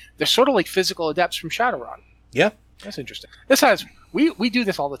body. They're sort of like physical adepts from Shadowrun. Yeah, that's interesting. We do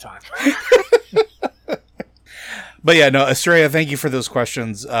this all the time. But yeah, no, Estrella, thank you for those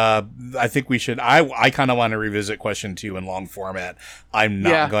questions. I think we should. I kind of want to revisit question 2 in long format. I'm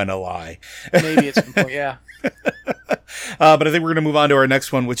not going to lie. Maybe at some point, yeah. But I think we're going to move on to our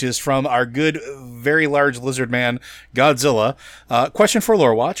next one, which is from our good, very large lizard man, Godzilla. Question for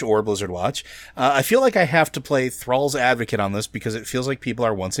Lore Watch or Blizzard Watch. I feel like I have to play Thrall's advocate on this because it feels like people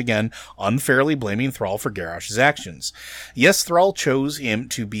are once again unfairly blaming Thrall for Garrosh's actions. Yes, Thrall chose him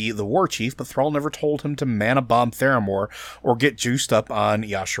to be the war chief, but Thrall never told him to mana bomb Theramore or get juiced up on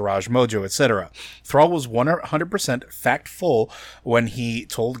Y'Shaarj Mojo, etc. Thrall was 100% factful when he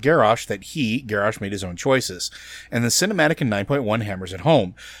told Garrosh that Garrosh, made his own choices. And the cinematic in 9.1 hammers it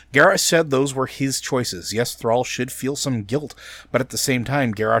home. Garrosh said those were his choices. Yes, Thrall should feel some guilt, but at the same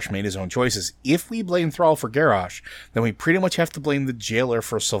time, Garrosh made his own choices. If we blame Thrall for Garrosh, then we pretty much have to blame the jailer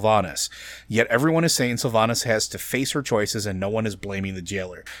for Sylvanas. Yet everyone is saying Sylvanas has to face her choices and no one is blaming the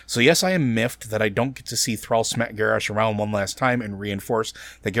jailer. So yes, I am miffed that I don't get to see Thrall smack Garrosh around one last time and reinforce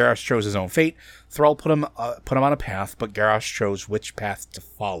that Garrosh chose his own fate. Thrall put him on a path, but Garrosh chose which path to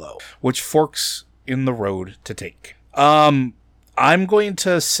follow, which forks in the road to take. I'm going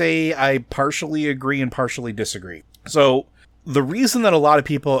to say I partially agree and partially disagree. So the reason that a lot of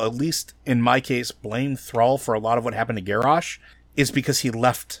people, at least in my case, blame Thrall for a lot of what happened to Garrosh is because he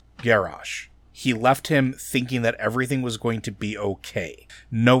left Garrosh. He left him thinking that everything was going to be okay.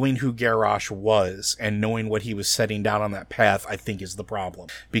 Knowing who Garrosh was and knowing what he was setting down on that path, I think is the problem.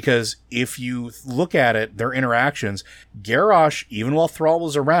 Because if you look at it, their interactions, Garrosh, even while Thrall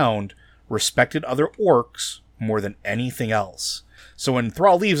was around, respected other orcs more than anything else. So when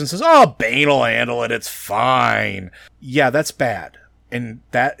Thrall leaves and says, "Oh, Bane will handle it, it's fine." Yeah, that's bad. And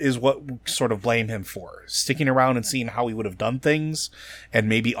that is what we sort of blame him for. Sticking around and seeing how he would have done things, and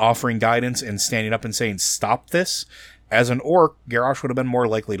maybe offering guidance and standing up and saying, stop this. As an orc, Garrosh would have been more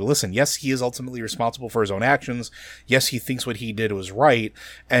likely to listen. Yes, he is ultimately responsible for his own actions. Yes, he thinks what he did was right.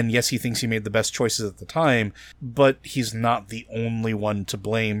 And yes, he thinks he made the best choices at the time. But he's not the only one to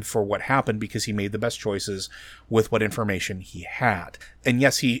blame for what happened, because he made the best choices with what information he had. And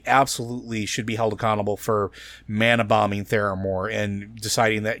yes, he absolutely should be held accountable for mana bombing Theramore and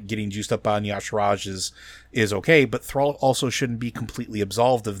deciding that getting juiced up on Y'Shaarj is okay, but Thrall also shouldn't be completely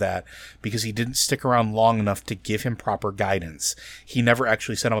absolved of that, because he didn't stick around long enough to give him proper guidance. He never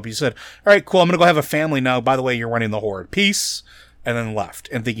actually set him up. He said, all right, cool, I'm going to go have a family now. By the way, you're running the Horde. Peace. And then left,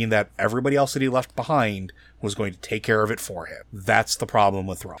 and thinking that everybody else that he left behind was going to take care of it for him. That's the problem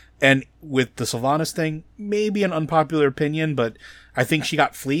with Thrall. And with the Sylvanas thing, maybe an unpopular opinion, but I think she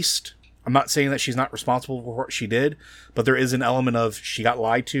got fleeced. I'm not saying that she's not responsible for what she did, but there is an element of she got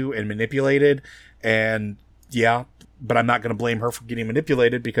lied to and manipulated, and yeah, but I'm not going to blame her for getting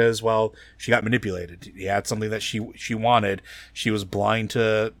manipulated, because, well, she got manipulated. He had something that she wanted. She was blind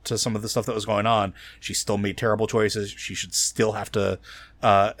to some of the stuff that was going on. She still made terrible choices. She should still have to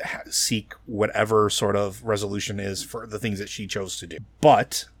seek whatever sort of resolution is for the things that she chose to do.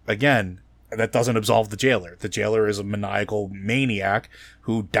 But, again, that doesn't absolve the Jailer. The Jailer is a maniacal maniac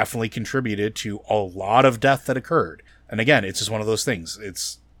who definitely contributed to a lot of death that occurred. And again, it's just one of those things.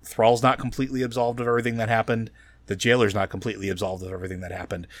 Thrall's not completely absolved of everything that happened. The Jailer's not completely absolved of everything that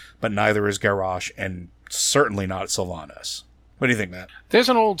happened, but neither is Garrosh, and certainly not Sylvanas. What do you think, Matt? There's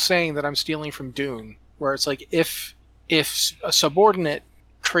an old saying that I'm stealing from Dune, where it's like, if a subordinate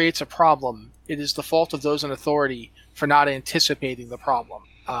creates a problem, it is the fault of those in authority for not anticipating the problem.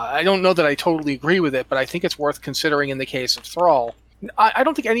 I don't know that I totally agree with it, but I think it's worth considering in the case of Thrall. I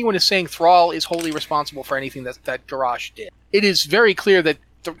don't think anyone is saying Thrall is wholly responsible for anything that Garrosh did. It is very clear that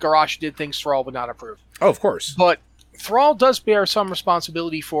Garrosh did things Thrall would not approve. Oh, of course. But Thrall does bear some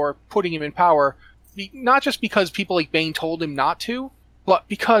responsibility for putting him in power, not just because people like Bane told him not to, but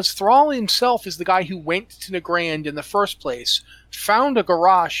because Thrall himself is the guy who went to Nagrand in the first place, found a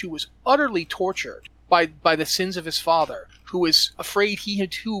Garrosh who was utterly tortured by the sins of his father, who was afraid he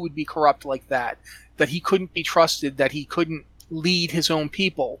too would be corrupt like that he couldn't be trusted, that he couldn't lead his own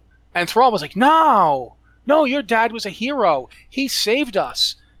people. And Thrall was like, no, your dad was a hero. He saved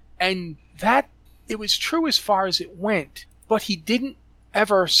us. And that, it was true as far as it went, but he didn't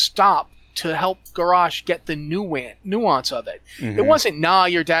ever stop to help Garrosh get the nuance of it. Mm-hmm. It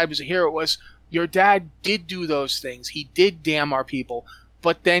wasn't, your dad was a hero. It was, your dad did do those things. He did damn our people,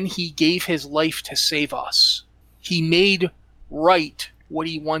 but then he gave his life to save us. He made right what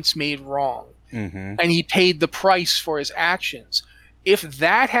he once made wrong. Mm-hmm. And he paid the price for his actions. If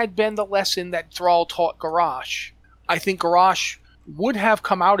that had been the lesson that Thrall taught Garrosh, I think Garrosh would have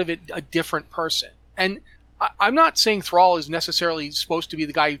come out of it a different person. And I'm not saying Thrall is necessarily supposed to be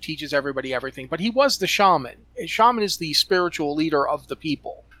the guy who teaches everybody everything, but he was the shaman. A shaman is the spiritual leader of the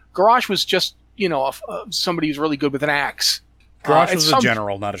people. Garrosh was just, somebody who's really good with an axe. Garrosh was a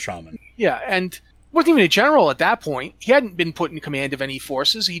general, not a shaman. Yeah, and wasn't even a general at that point. He hadn't been put in command of any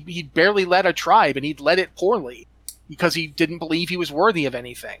forces. He'd barely led a tribe, and he'd led it poorly because he didn't believe he was worthy of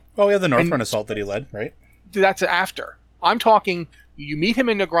anything. Oh, yeah, the Northrend assault that he led, right? That's after. I'm talking, you meet him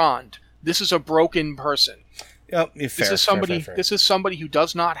in Nagrand. This is a broken person. Yep, This is somebody who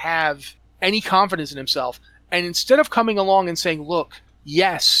does not have any confidence in himself. And instead of coming along and saying, look,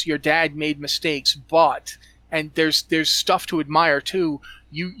 yes, your dad made mistakes, but, and there's stuff to admire too,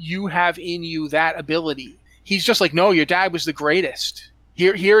 you have in you that ability. He's just like, no, your dad was the greatest.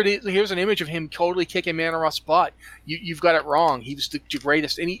 Here it is. Here's an image of him totally kicking Manoroth's butt. You've got it wrong. He was the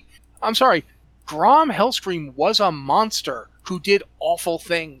greatest. And I'm sorry, Grom Hellscream was a monster who did awful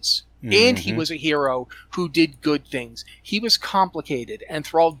things. Mm-hmm. And he was a hero who did good things. He was complicated, and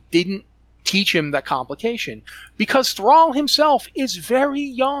Thrall didn't teach him that complication. Because Thrall himself is very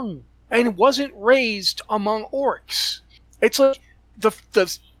young and wasn't raised among orcs. It's like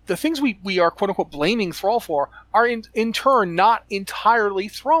the things we are quote-unquote blaming Thrall for are in turn not entirely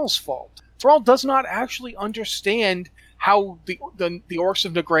Thrall's fault. Thrall does not actually understand how the orcs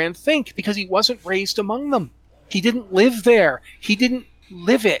of Nagrand think because he wasn't raised among them. He didn't live there. He didn't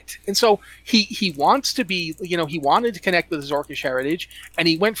live it. And so he wants to be, he wanted to connect with his orcish heritage, and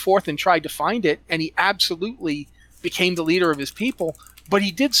he went forth and tried to find it, and he absolutely became the leader of his people, but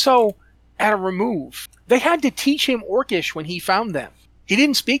he did so at a remove. They had to teach him Orcish when he found them. He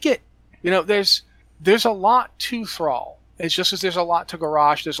didn't speak it. There's a lot to Thrall. It's just as there's a lot to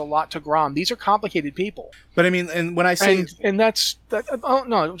Garrosh, there's a lot to Grom. These are complicated people. But I mean, and when I say... And that's... Oh,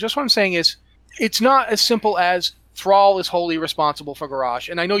 no, just what I'm saying is, it's not as simple as Thrall is wholly responsible for Garrosh,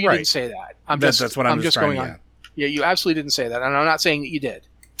 and I know you Right. didn't say that. That's what I'm just going trying to on. Yeah, you absolutely didn't say that, and I'm not saying that you did.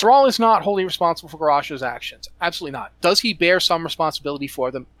 Thrall is not wholly responsible for Garrosh's actions. Absolutely not. Does he bear some responsibility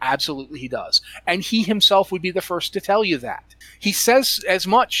for them? Absolutely he does. And he himself would be the first to tell you that. He says as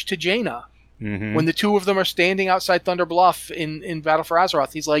much to Jaina when the two of them are standing outside Thunder Bluff in Battle for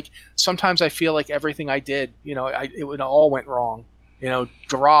Azeroth. He's like, sometimes I feel like everything I did, it all went wrong.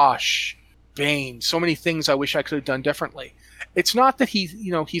 Garrosh, Bane, so many things I wish I could have done differently. It's not that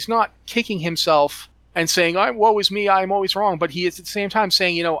he's not kicking himself and saying, woe is me, I'm always wrong. But he is at the same time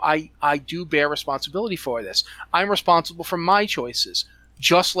saying, I do bear responsibility for this. I'm responsible for my choices,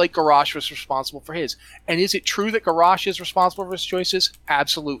 just like Garrosh was responsible for his. And is it true that Garrosh is responsible for his choices?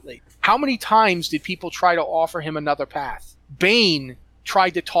 Absolutely. How many times did people try to offer him another path? Bane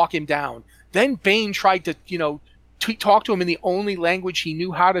tried to talk him down. Then Bane tried to, talk to him in the only language he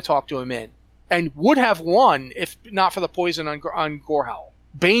knew how to talk to him in, and would have won if not for the poison on Gorehowl.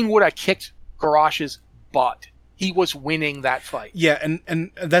 Bane would have kicked Garrosh's butt. He was winning that fight. Yeah,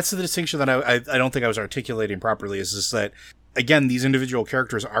 and that's the distinction that I don't think I was articulating properly, is just that, again, these individual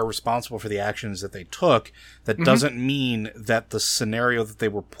characters are responsible for the actions that they took. That doesn't mean that the scenario that they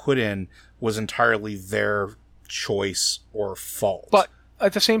were put in was entirely their choice or fault. But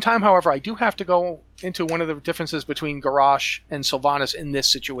at the same time, however, I do have to go into one of the differences between Garrosh and Sylvanas in this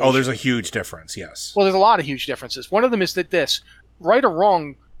situation. Oh, there's a huge difference, yes. Well, there's a lot of huge differences. One of them is that right or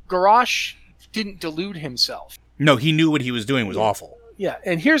wrong, Garrosh didn't delude himself. No, he knew what he was doing was awful. Yeah,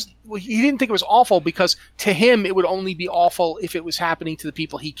 and he didn't think it was awful because to him it would only be awful if it was happening to the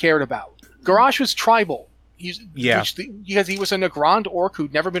people he cared about. Garrosh was tribal. Because he was a Nagrand orc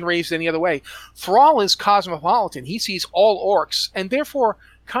who'd never been raised any other way. Thrall is cosmopolitan. He sees all orcs, and therefore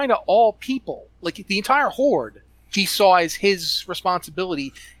kind of all people. Like the entire horde, he saw as his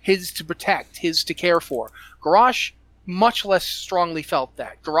responsibility, his to protect, his to care for. Garrosh much less strongly felt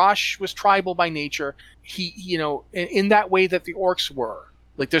that. Garrosh was tribal by nature. He, in that way that the orcs were.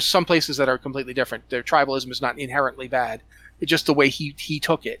 Like there's some places that are completely different. Their tribalism is not inherently bad. It's just the way he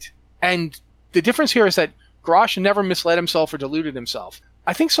took it. And the difference here is that Garrosh never misled himself or deluded himself.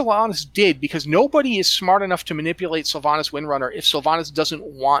 I think Sylvanas did, because nobody is smart enough to manipulate Sylvanas Windrunner if Sylvanas doesn't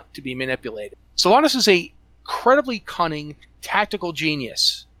want to be manipulated. Sylvanas is a incredibly cunning, tactical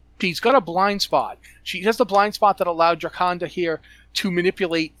genius. She's got a blind spot. She has the blind spot that allowed Drakanda here to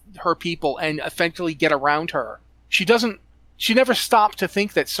manipulate her people and effectively get around her. She never stopped to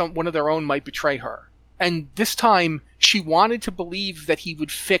think that one of their own might betray her. And this time, she wanted to believe that he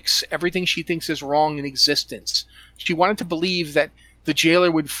would fix everything she thinks is wrong in existence. She wanted to believe that the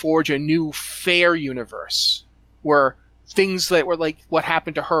jailer would forge a new, fair universe where things that were like what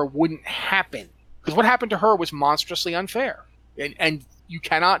happened to her wouldn't happen. Because what happened to her was monstrously unfair. And you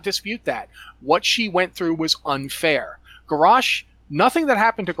cannot dispute that. What she went through was unfair. Garrosh, nothing that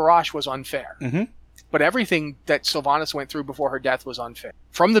happened to Garrosh was unfair. Mm-hmm. But everything that Sylvanas went through before her death was unfair.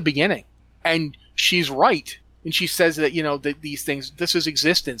 From the beginning. And she's right. And she says that, that these things, this is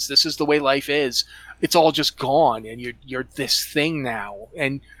existence. This is the way life is. It's all just gone. And you're this thing now.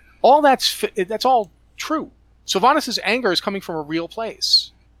 And all that's all true. Sylvanas' anger is coming from a real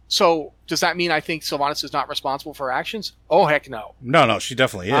place. So does that mean I think Sylvanas is not responsible for her actions? Oh, heck no. No, she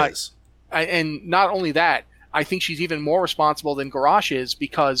definitely is. And not only that, I think she's even more responsible than Garrosh is,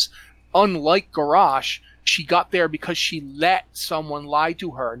 because unlike Garrosh, she got there because she let someone lie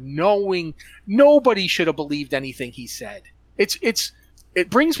to her, knowing nobody should have believed anything he said. It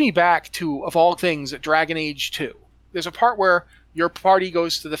brings me back to, of all things, Dragon Age 2. There's a part where your party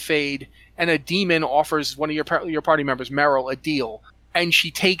goes to the Fade, and a demon offers one of your party members, Meryl, a deal, and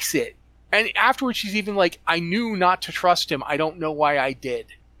she takes it. And afterwards, she's even like, I knew not to trust him. I don't know why I did.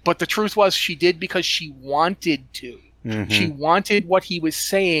 But the truth was, she did because she wanted to. Mm-hmm. She wanted what he was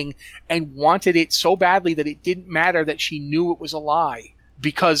saying and wanted it so badly that it didn't matter that she knew it was a lie,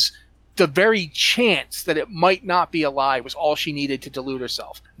 because the very chance that it might not be a lie was all she needed to delude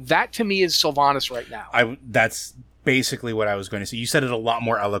herself. That to me is Sylvanas right now. That's basically what I was going to say. You said it a lot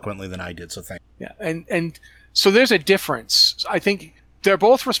more eloquently than I did, so thank you. Yeah, and so there's a difference. I think they're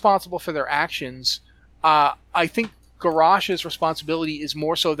both responsible for their actions. I think Garrosh's responsibility is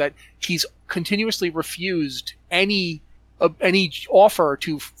more so that he's continuously refused any offer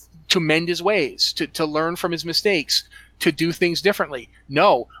to mend his ways, to learn from his mistakes, to do things differently.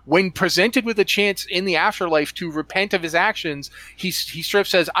 No, when presented with a chance in the afterlife to repent of his actions, he straight up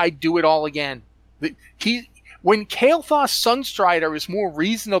says, "I'd do it all again." When Kael'thas Sunstrider is more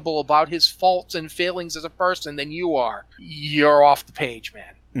reasonable about his faults and failings as a person than you are, you're off the page,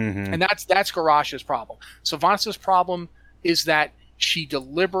 man. Mm-hmm. And that's Garrosh's problem. Sylvanas' problem is that she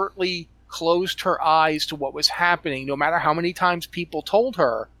deliberately closed her eyes to what was happening, no matter how many times people told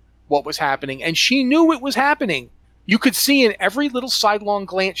her what was happening. And she knew it was happening. You could see in every little sidelong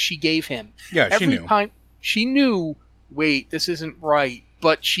glance she gave him. Yeah, every she knew. Time she knew, wait, this isn't right.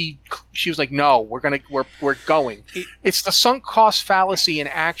 But she was like, no, we're going. It's the sunk cost fallacy in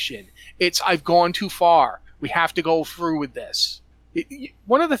action. It's, I've gone too far. We have to go through with this.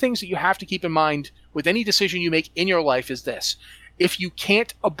 One of the things that you have to keep in mind with any decision you make in your life is this. If you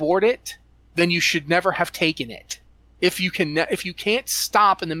can't abort it, then you should never have taken it. If you can't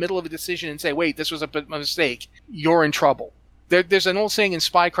stop in the middle of a decision and say, wait, this was a mistake, you're in trouble. There's an old saying in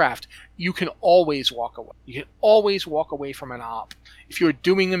spycraft, you can always walk away. You can always walk away from an op. If you're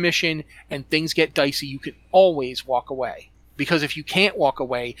doing a mission and things get dicey, you can always walk away. Because if you can't walk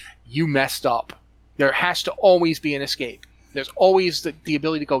away, you messed up. There has to always be an escape. There's always the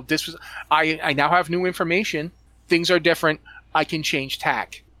ability to go, I now have new information. Things are different. I can change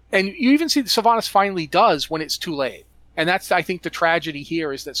tack. And you even see that Sylvanas finally does when it's too late. And that's, I think, the tragedy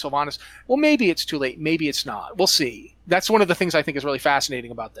here is that Sylvanas, well, maybe it's too late. Maybe it's not. We'll see. That's one of the things I think is really fascinating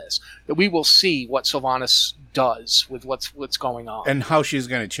about this, that we will see what Sylvanas does with what's going on. And how she's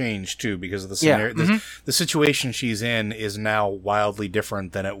going to change, too, because of the scenario. Yeah. The situation she's in is now wildly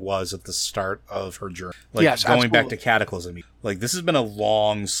different than it was at the start of her journey. Like, yes, going absolutely. back to Cataclysm. Like, this has been a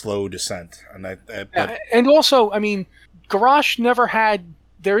long, slow descent. And also, I mean, Garrosh never had...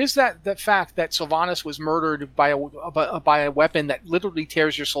 There is that fact that Sylvanas was murdered by a weapon that literally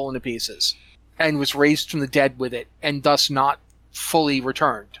tears your soul into pieces and was raised from the dead with it and thus not fully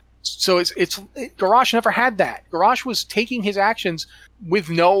returned. So Garrosh never had that. Garrosh was taking his actions with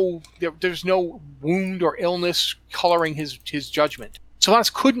there's no wound or illness coloring his judgment.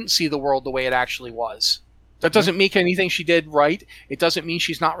 Sylvanas couldn't see the world the way it actually was. That doesn't make anything she did right. It doesn't mean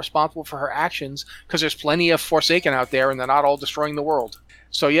she's not responsible for her actions, because there's plenty of Forsaken out there and they're not all destroying the world.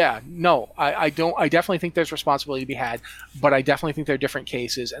 So yeah, no, I definitely think there's responsibility to be had, but I definitely think they're different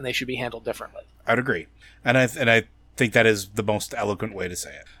cases and they should be handled differently. I'd agree. And I think that is the most eloquent way to say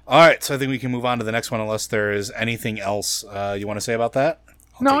it. All right, so I think we can move on to the next one unless there is anything else you want to say about that?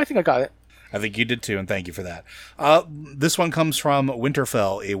 I think I got it. I think you did too, and thank you for that. This one comes from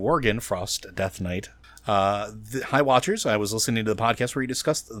Winterfell, a Worgen Frost Death Knight. Hi, Watchers. I was listening to the podcast where you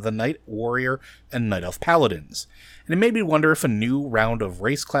discussed the Night Warrior and Night Elf Paladins, and it made me wonder if a new round of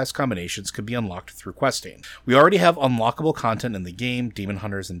race class combinations could be unlocked through questing. We already have unlockable content in the game. Demon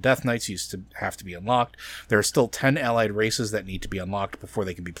Hunters and Death Knights used to have to be unlocked. There are still 10 allied races that need to be unlocked before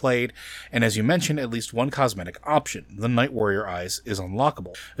they can be played, and as you mentioned, at least one cosmetic option, the Night Warrior Eyes, is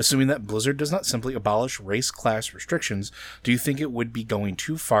unlockable. Assuming that Blizzard does not simply abolish race class restrictions, do you think it would be going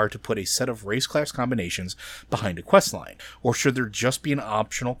too far to put a set of race class combinations behind a questline? Or should there just be an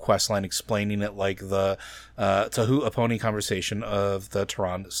optional questline explaining it, like the Tahu Aponi conversation of the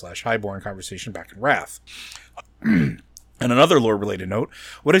Tyrande/Highborn conversation back in Wrath? And another lore-related note,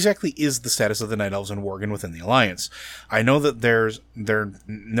 what exactly is the status of the Night Elves and Worgen within the Alliance? I know that there's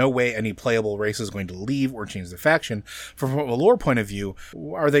no way any playable race is going to leave or change their faction. From a lore point of view,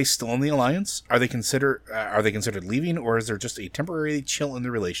 are they still in the Alliance? Are they considered leaving, or is there just a temporary chill in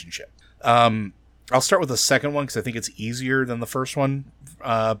the relationship? I'll start with the second one because I think it's easier than the first one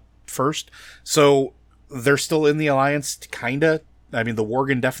first. So they're still in the Alliance, kinda. I mean, the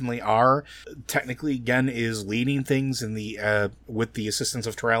Worgen definitely are. Technically, Gen is leading things in the with the assistance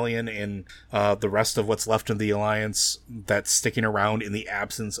of Turalyon and the rest of what's left of the Alliance that's sticking around in the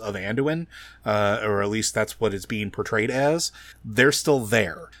absence of Anduin, or at least that's what it's being portrayed as. They're still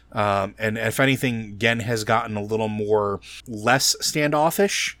there. And if anything, Gen has gotten a little more less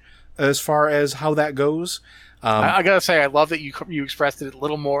standoffish as far as how that goes. I gotta say, I love that you expressed it a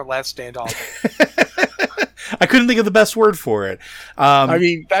little more less standoffish. I couldn't think of the best word for it. I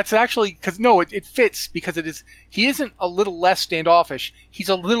mean, that's actually, because it fits, because he isn't a little less standoffish. He's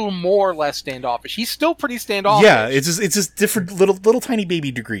a little more less standoffish. He's still pretty standoffish. Yeah, it's just different little tiny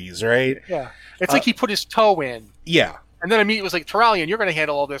baby degrees, right? Yeah. It's like he put his toe in. Yeah. And then immediately was like, Turalyon, you're going to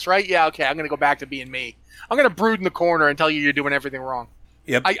handle all this, right? Yeah, okay, I'm going to go back to being me. I'm going to brood in the corner and tell you you're doing everything wrong.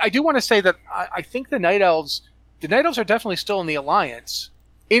 Yep. I do want to say that I think the Night Elves are definitely still in the Alliance,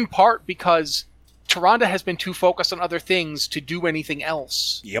 in part because Tyrande has been too focused on other things to do anything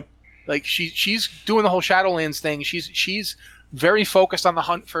else. Yep. Like she's doing the whole Shadowlands thing. She's very focused on the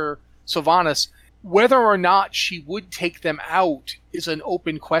hunt for Sylvanas. Whether or not she would take them out is an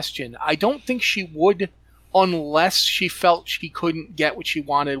open question. I don't think she would unless she felt she couldn't get what she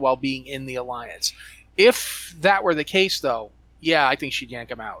wanted while being in the Alliance. If that were the case, though, yeah, I think she'd yank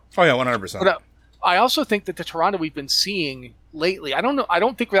them out. Oh yeah, 100%. But I also think that the Tyrande we've been seeing lately, I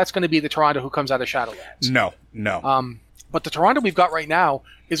don't think that's going to be the Tyrande who comes out of Shadowlands. No. But the Tyrande we've got right now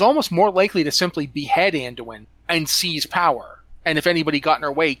is almost more likely to simply behead Anduin and seize power. And if anybody got in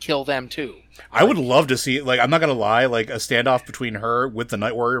her way, kill them too. I would love to see, like, I'm not going to lie, like, a standoff between her with the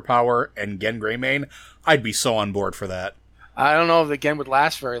Night Warrior power and Genn Greymane. I'd be so on board for that. I don't know if the Genn would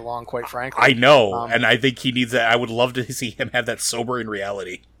last very long, quite frankly. I know, and I think he needs that. I would love to see him have that sobering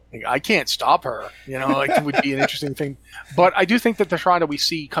reality. I can't stop her. You know, like, it would be an interesting thing. But I do think that the Tyrande we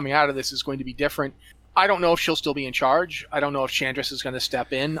see coming out of this is going to be different. I don't know if she'll still be in charge. I don't know if Chandris is going to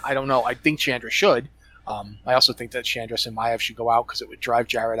step in. I don't know. I think Chandris should. I also think that Chandris and Maiev should go out because it would drive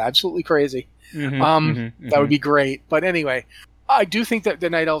Jared absolutely crazy. That would be great. But anyway, I do think that the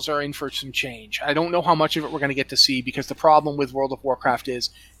Night Elves are in for some change. I don't know how much of it we're going to get to see, because the problem with World of Warcraft is,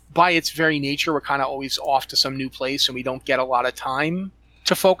 by its very nature, we're kind of always off to some new place and we don't get a lot of time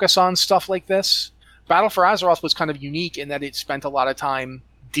to focus on stuff like this. Battle for Azeroth was kind of unique in that it spent a lot of time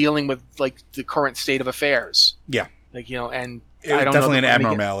dealing with, like, the current state of affairs. Yeah. Like, you know, and I don't definitely know an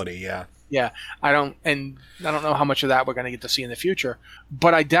abnormality, yeah. Yeah, I don't know how much of that we're going to get to see in the future.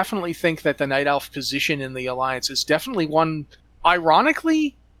 But I definitely think that the Night Elf position in the Alliance is definitely one.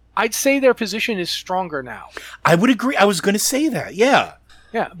 Ironically, I'd say their position is stronger now. I would agree. I was going to say that. Yeah.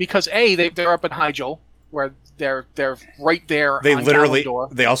 Yeah, because they're up in Hyjal, where they're right there. They on literally.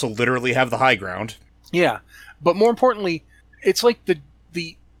 Kalimdor. They also literally have the high ground. Yeah, but more importantly, it's like the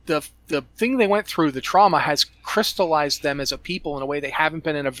thing they went through, the trauma, has crystallized them as a people in a way they haven't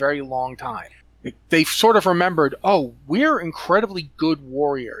been in a very long time. They've sort of remembered, oh, we're incredibly good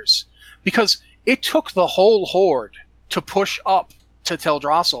warriors. Because it took the whole Horde to push up to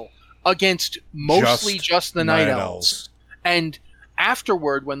Teldrassil against mostly just the Night Elves. And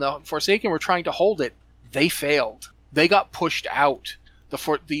afterward, when the Forsaken were trying to hold it, they failed. They got pushed out.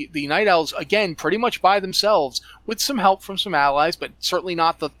 The Night Elves, again, pretty much by themselves, with some help from some allies, but certainly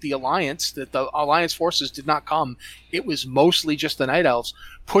not the Alliance. The Alliance forces did not come. It was mostly just the Night Elves,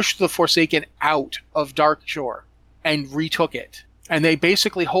 pushed the Forsaken out of Darkshore and retook it. And they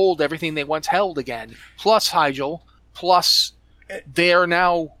basically hold everything they once held again, plus Hyjal, plus they're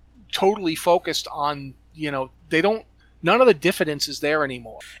now totally focused on, none of the diffidence is there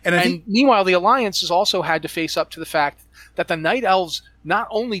anymore. And meanwhile, the Alliance has also had to face up to the fact that the Night Elves not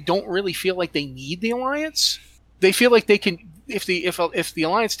only don't really feel like they need the Alliance, they feel like they can, if the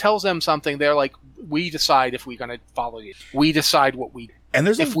Alliance tells them something, they're like, we decide if we're going to follow you. We decide what we do. And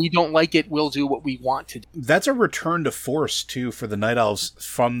if we don't like it, we'll do what we want to do. That's a return to force, too, for the Night Elves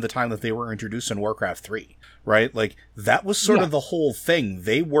from the time that they were introduced in Warcraft 3, right? Like, that was sort of the whole thing.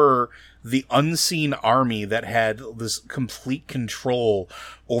 They were the unseen army that had this complete control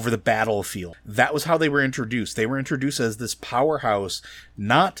over the battlefield. That was how they were introduced. They were introduced as this powerhouse,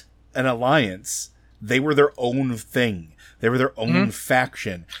 not an alliance. They were their own thing. They were their own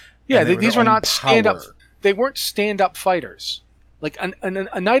faction. Yeah, these were not stand-up. They weren't stand-up fighters. Like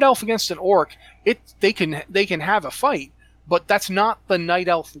a Night Elf against an Orc, they can have a fight, but that's not the Night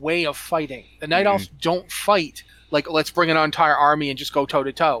Elf way of fighting. The Night Elves don't fight like, let's bring an entire army and just go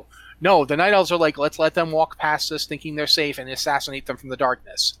toe-to-toe. No, the Night Elves are like, let's let them walk past us thinking they're safe and assassinate them from the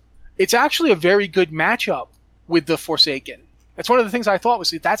darkness. It's actually a very good matchup with the Forsaken. That's one of the things I thought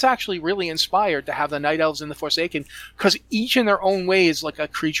was that's actually really inspired to have the Night Elves and the Forsaken, because each in their own way is like a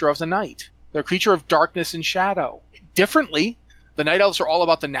creature of the night. They're a creature of darkness and shadow. Differently, the Night Elves are all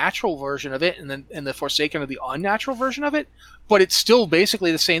about the natural version of it, and the Forsaken are the unnatural version of it, but it's still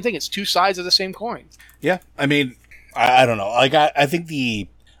basically the same thing. It's two sides of the same coin. Yeah, I mean, I don't know. Like, I think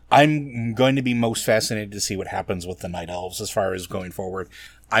I'm going to be most fascinated to see what happens with the Night Elves as far as going forward.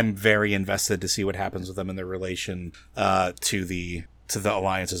 I'm very invested to see what happens with them in their relation to the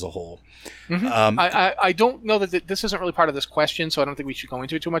Alliance as a whole. I don't know that this isn't really part of this question, so I don't think we should go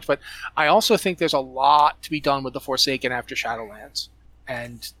into it too much, but I also think there's a lot to be done with the Forsaken after Shadowlands.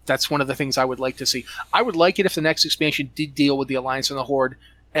 And that's one of the things I would like to see. I would like it if the next expansion did deal with the Alliance and the Horde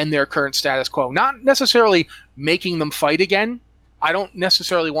and their current status quo. Not necessarily making them fight again. I don't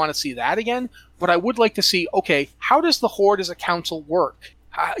necessarily want to see that again, but I would like to see, okay, how does the Horde as a council work?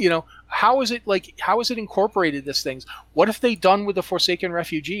 How is it incorporated this things? What have they done with the Forsaken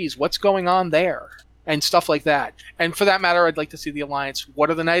refugees? What's going on there? And stuff like that. And for that matter, I'd like to see the Alliance. What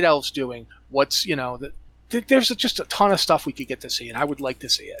are the Night Elves doing? There's just a ton of stuff we could get to see, and I would like to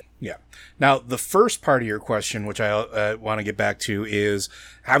see it. Yeah. Now, the first part of your question, which I want to get back to, is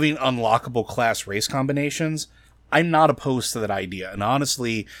having unlockable class race combinations. I'm not opposed to that idea. And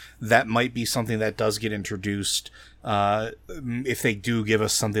honestly, that might be something that does get introduced if they do give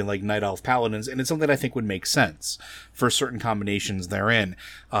us something like Night Elf Paladins. And it's something I think would make sense for certain combinations therein.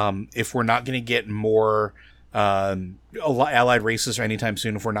 If we're not going to get more allied races anytime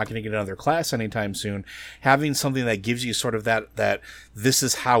soon, if we're not going to get another class anytime soon, having something that gives you sort of that this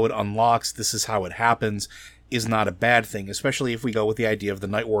is how it unlocks, this is how it happens, is not a bad thing, especially if we go with the idea of the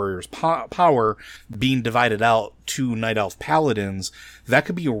Night Warrior's power being divided out to Night Elf Paladins. That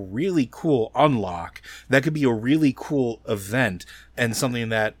could be a really cool unlock. That could be a really cool event and something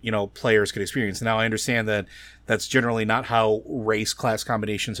that, players could experience. Now, I understand that that's generally not how race class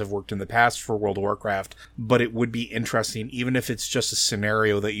combinations have worked in the past for World of Warcraft, but it would be interesting, even if it's just a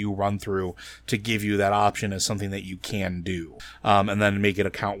scenario that you run through, to give you that option as something that you can do. And then make it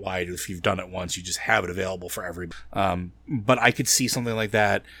account wide. If you've done it once, you just have it available for everybody. But I could see something like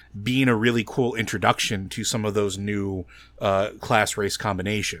that being a really cool introduction to some of those new class race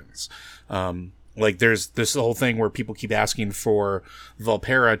combinations. Like there's this whole thing where people keep asking for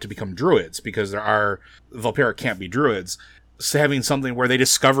Vulpera to become druids because Vulpera can't be druids. So having something where they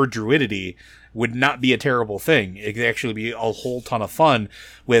discover druidity would not be a terrible thing. It could actually be a whole ton of fun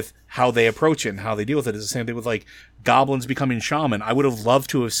with how they approach it and how they deal with it. It's the same thing with like goblins becoming shaman. I would have loved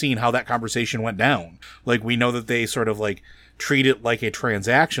to have seen how that conversation went down. Like we know that they sort of like treat it like a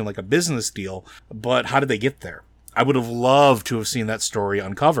transaction, like a business deal, but how did they get there? I would have loved to have seen that story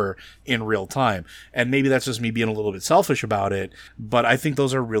uncover in real time. And maybe that's just me being a little bit selfish about it, but I think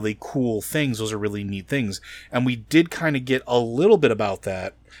those are really cool things. Those are really neat things. And we did kind of get a little bit about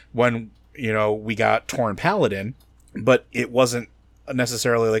that when, we got Tauren Paladin, but it wasn't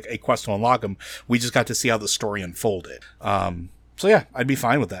necessarily like a quest to unlock them. We just got to see how the story unfolded. So yeah, I'd be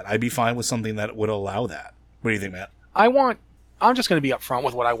fine with that. I'd be fine with something that would allow that. What do you think, Matt? I'm just going to be upfront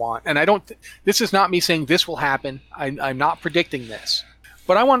with what I want. And this is not me saying this will happen. I'm not predicting this.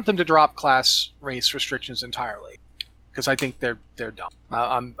 But I want them to drop class race restrictions entirely. Because I think they're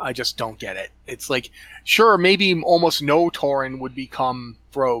dumb. I just don't get it. It's like, sure, maybe almost no Tauren would become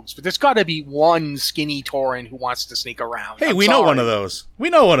rogues. But there's got to be one skinny Tauren who wants to sneak around. Hey, we know one of those. We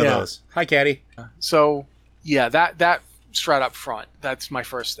know one of those. Hi, Caddy. So, yeah, that straight up front. That's my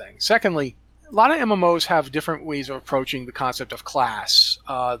first thing. Secondly, a lot of MMOs have different ways of approaching the concept of class.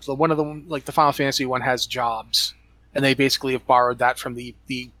 One of them, like the Final Fantasy one, has jobs, and they basically have borrowed that from the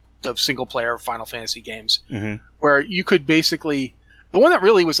single player Final Fantasy games, where you could basically, the one that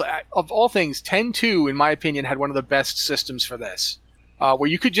really was, of all things, 10.2 in my opinion had one of the best systems for this, where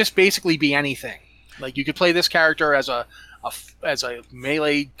you could just basically be anything. Like you could play this character as a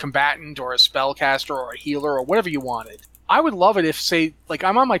melee combatant or a spellcaster or a healer or whatever you wanted. I would love it if, say, like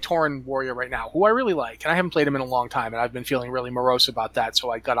I'm on my Tauren Warrior right now, who I really like, and I haven't played him in a long time, and I've been feeling really morose about that,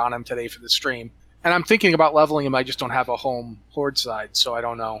 so I got on him today for the stream. And I'm thinking about leveling him, I just don't have a home Horde side, so I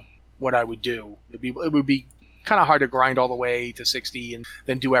don't know what I would do. It would be kind of hard to grind all the way to 60 and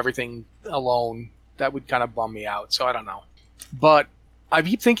then do everything alone. That would kind of bum me out, so I don't know. But I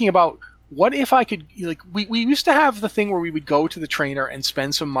keep thinking about, what if I could, like, we used to have the thing where we would go to the trainer and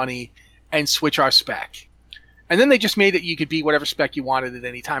spend some money and switch our spec. And then they just made it you could be whatever spec you wanted at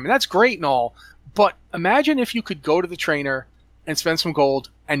any time. And that's great and all. But imagine if you could go to the trainer and spend some gold,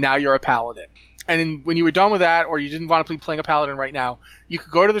 and now you're a paladin. And then when you were done with that, or you didn't want to be playing a paladin right now, you could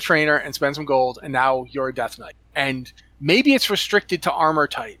go to the trainer and spend some gold, and now you're a Death Knight. And maybe it's restricted to armor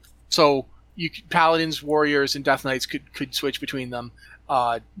type. So paladins, warriors, and Death Knights could switch between them.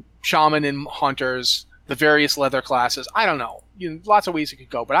 Shaman and hunters, the various leather classes. I don't know. Lots of ways it could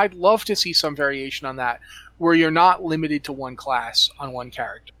go. But I'd love to see some variation on that, where you're not limited to one class on one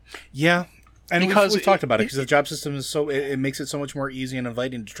character. Yeah, and because we've talked about it, because the job system is it makes it so much more easy and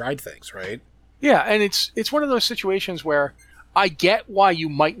inviting to try things, right? Yeah, and it's one of those situations where I get why you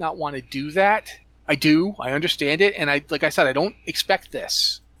might not want to do that. I understand it, and like I said, I don't expect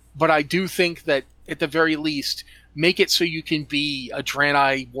this, but I do think that at the very least, make it so you can be a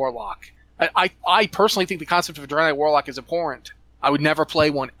Draenei Warlock. I personally think the concept of a Draenei Warlock is abhorrent. I would never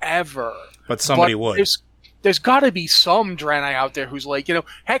play one ever. But somebody would. There's got to be some Draenei out there who's like,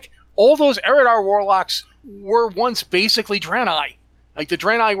 heck, all those Eredar Warlocks were once basically Draenei. Like the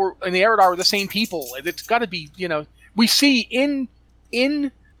Draenei and the Eredar were the same people. It's got to be, we see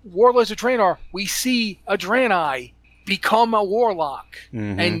in Warlords of Draenor, we see a Draenei become a Warlock.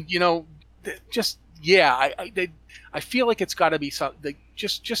 Mm-hmm. And, I feel like it's got to be something.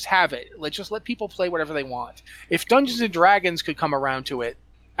 Just have it. Just let people play whatever they want. If Dungeons and Dragons could come around to it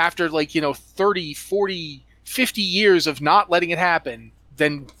after 30, 40, 50 years of not letting it happen,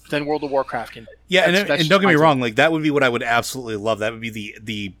 then World of Warcraft can. Yeah, and don't get me I wrong, like that would be what I would absolutely love. That would be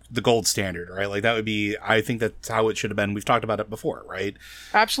the gold standard, right? Like that would be, I think that's how it should have been. We've talked about it before, right?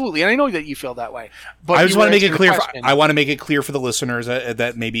 Absolutely, and I know that you feel that way. But I just want to make it clear. I want to make it clear for the listeners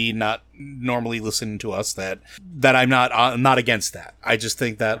that maybe not normally listen to us that I'm not against that. I just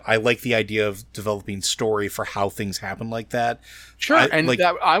think that I like the idea of developing story for how things happen like that. Sure,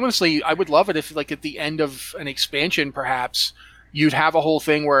 honestly, I would love it if, like, at the end of an expansion, perhaps you'd have a whole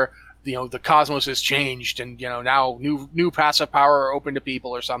thing where, you know, the cosmos has changed and, you know, now new passive power are open to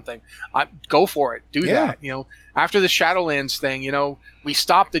people or something. Go for it. Do that. You know, after the Shadowlands thing, you know, we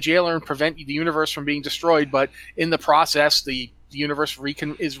stop the jailer and prevent the universe from being destroyed, but in the process, the universe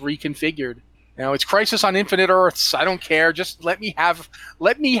is reconfigured. You know, it's Crisis on Infinite Earths. I don't care. Just let me have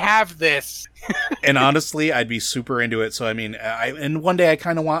this. And honestly, I'd be super into it. So I mean, and one day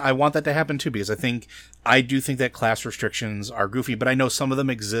I want that to happen too, because I do think that class restrictions are goofy, but I know some of them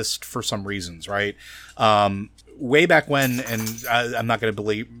exist for some reasons, right? Way back when, and I'm not going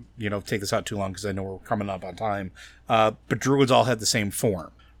to take this out too long because I know we're coming up on time. But druids all had the same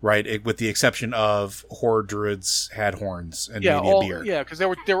form, right? With the exception of horde druids had horns and maybe a beard. Yeah, because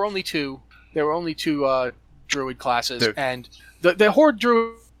there were only two. There were only two druid classes, and the horde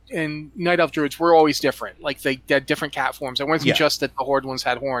druid and night elf druids were always different. Like they had different cat forms. It wasn't just that the horde ones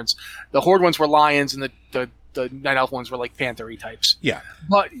had horns. The horde ones were lions, and the night elf ones were like panther-y types. Yeah,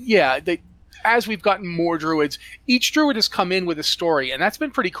 but yeah, as we've gotten more druids, each druid has come in with a story, and that's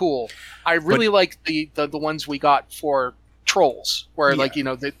been pretty cool. I really like the ones we got for trolls, where like, you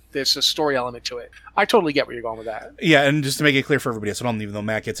know, there's a story element to it. I totally get where you're going with that. Yeah, and just to make it clear for everybody else, even though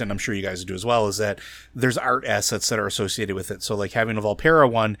Matt gets it, and I'm sure you guys do as well, is that there's art assets that are associated with it. So like having a Volpera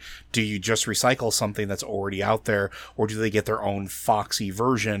one, do you just recycle something that's already out there, or do they get their own foxy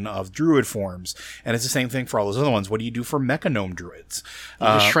version of druid forms? And it's the same thing for all those other ones. What do you do for Mechanome druids? You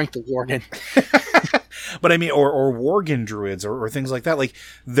just shrink the Worgen. But I mean, or Worgen druids or things like that. Like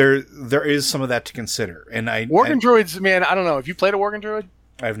there is some of that to consider. And Worgen druids, man, I don't know. Have you played a Worgen druid?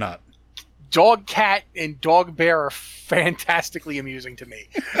 I have not. Dog cat and dog bear are fantastically amusing to me.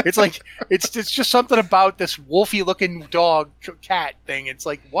 It's like it's just something about this wolfy looking dog cat thing. It's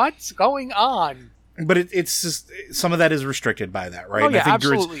like, what's going on? But it's just some of that is restricted by that, right? Oh, and yeah, I think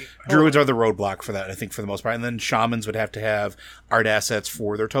absolutely. Druids are the roadblock for that, I think, for the most part. And then shamans would have to have art assets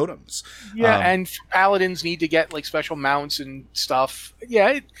for their totems. Yeah, and paladins need to get like special mounts and stuff.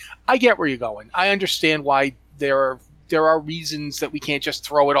 Yeah, I get where you're going. I understand why there are reasons that we can't just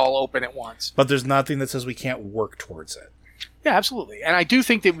throw it all open at once. But there's nothing that says we can't work towards it. Yeah, absolutely. And I do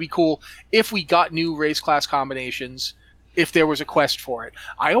think that it would be cool if we got new race class combinations, if there was a quest for it.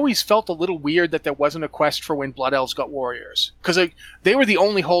 I always felt a little weird that there wasn't a quest for when Blood Elves got warriors. Because they were the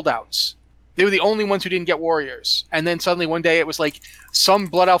only holdouts. They were the only ones who didn't get warriors. And then suddenly one day it was like, some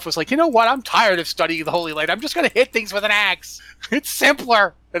Blood Elf was like, you know what, I'm tired of studying the Holy Light. I'm just going to hit things with an axe. It's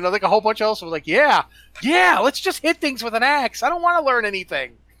simpler. And I think a whole bunch else was like, yeah, let's just hit things with an axe. I don't want to learn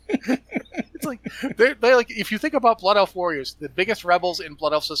anything. It's like they're like, if you think about Blood Elf warriors, the biggest rebels in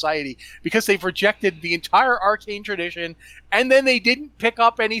Blood Elf society, because they've rejected the entire arcane tradition, and then they didn't pick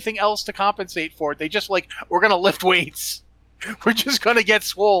up anything else to compensate for it. They just like, we're gonna lift weights. We're just gonna get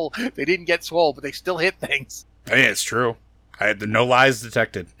swole. They didn't get swole, but they still hit things. Hey, it's true. I had no lies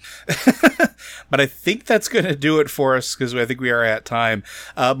detected. But I think that's going to do it for us, because I think we are at time.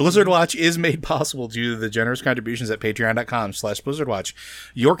 Blizzard Watch is made possible due to the generous contributions at patreon.com/BlizzardWatch.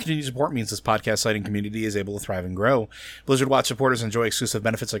 Your continued support means this podcast site and community is able to thrive and grow. Blizzard Watch supporters enjoy exclusive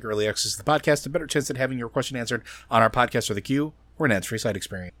benefits like early access to the podcast, a better chance at having your question answered on our podcast or the queue, or an ads-free site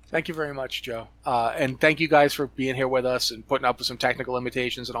experience. Thank you very much, Joe. And thank you guys for being here with us and putting up with some technical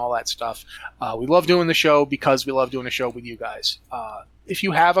limitations and all that stuff. We love doing the show because we love doing the show with you guys. If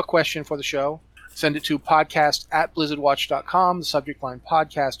you have a question for the show, send it to podcast@blizzardwatch.com, the subject line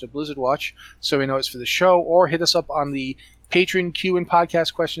podcast of Blizzard Watch, so we know it's for the show, or hit us up on the Patreon Q and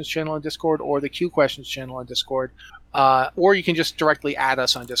Podcast Questions channel on Discord, or the Q Questions channel on Discord. Or you can just directly add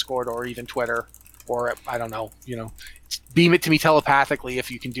us on Discord or even Twitter, or I don't know, beam it to me telepathically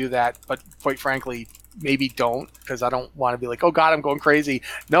if you can do that. But quite frankly, maybe don't, because I don't want to be like, oh God, I'm going crazy.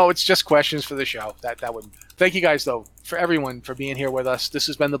 No, it's just questions for the show. That would. Thank you guys, though, for everyone for being here with us. This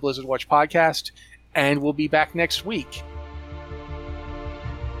has been the Blizzard Watch podcast, and we'll be back next week.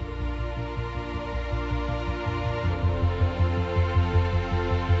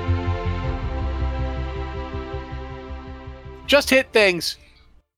 Just hit things.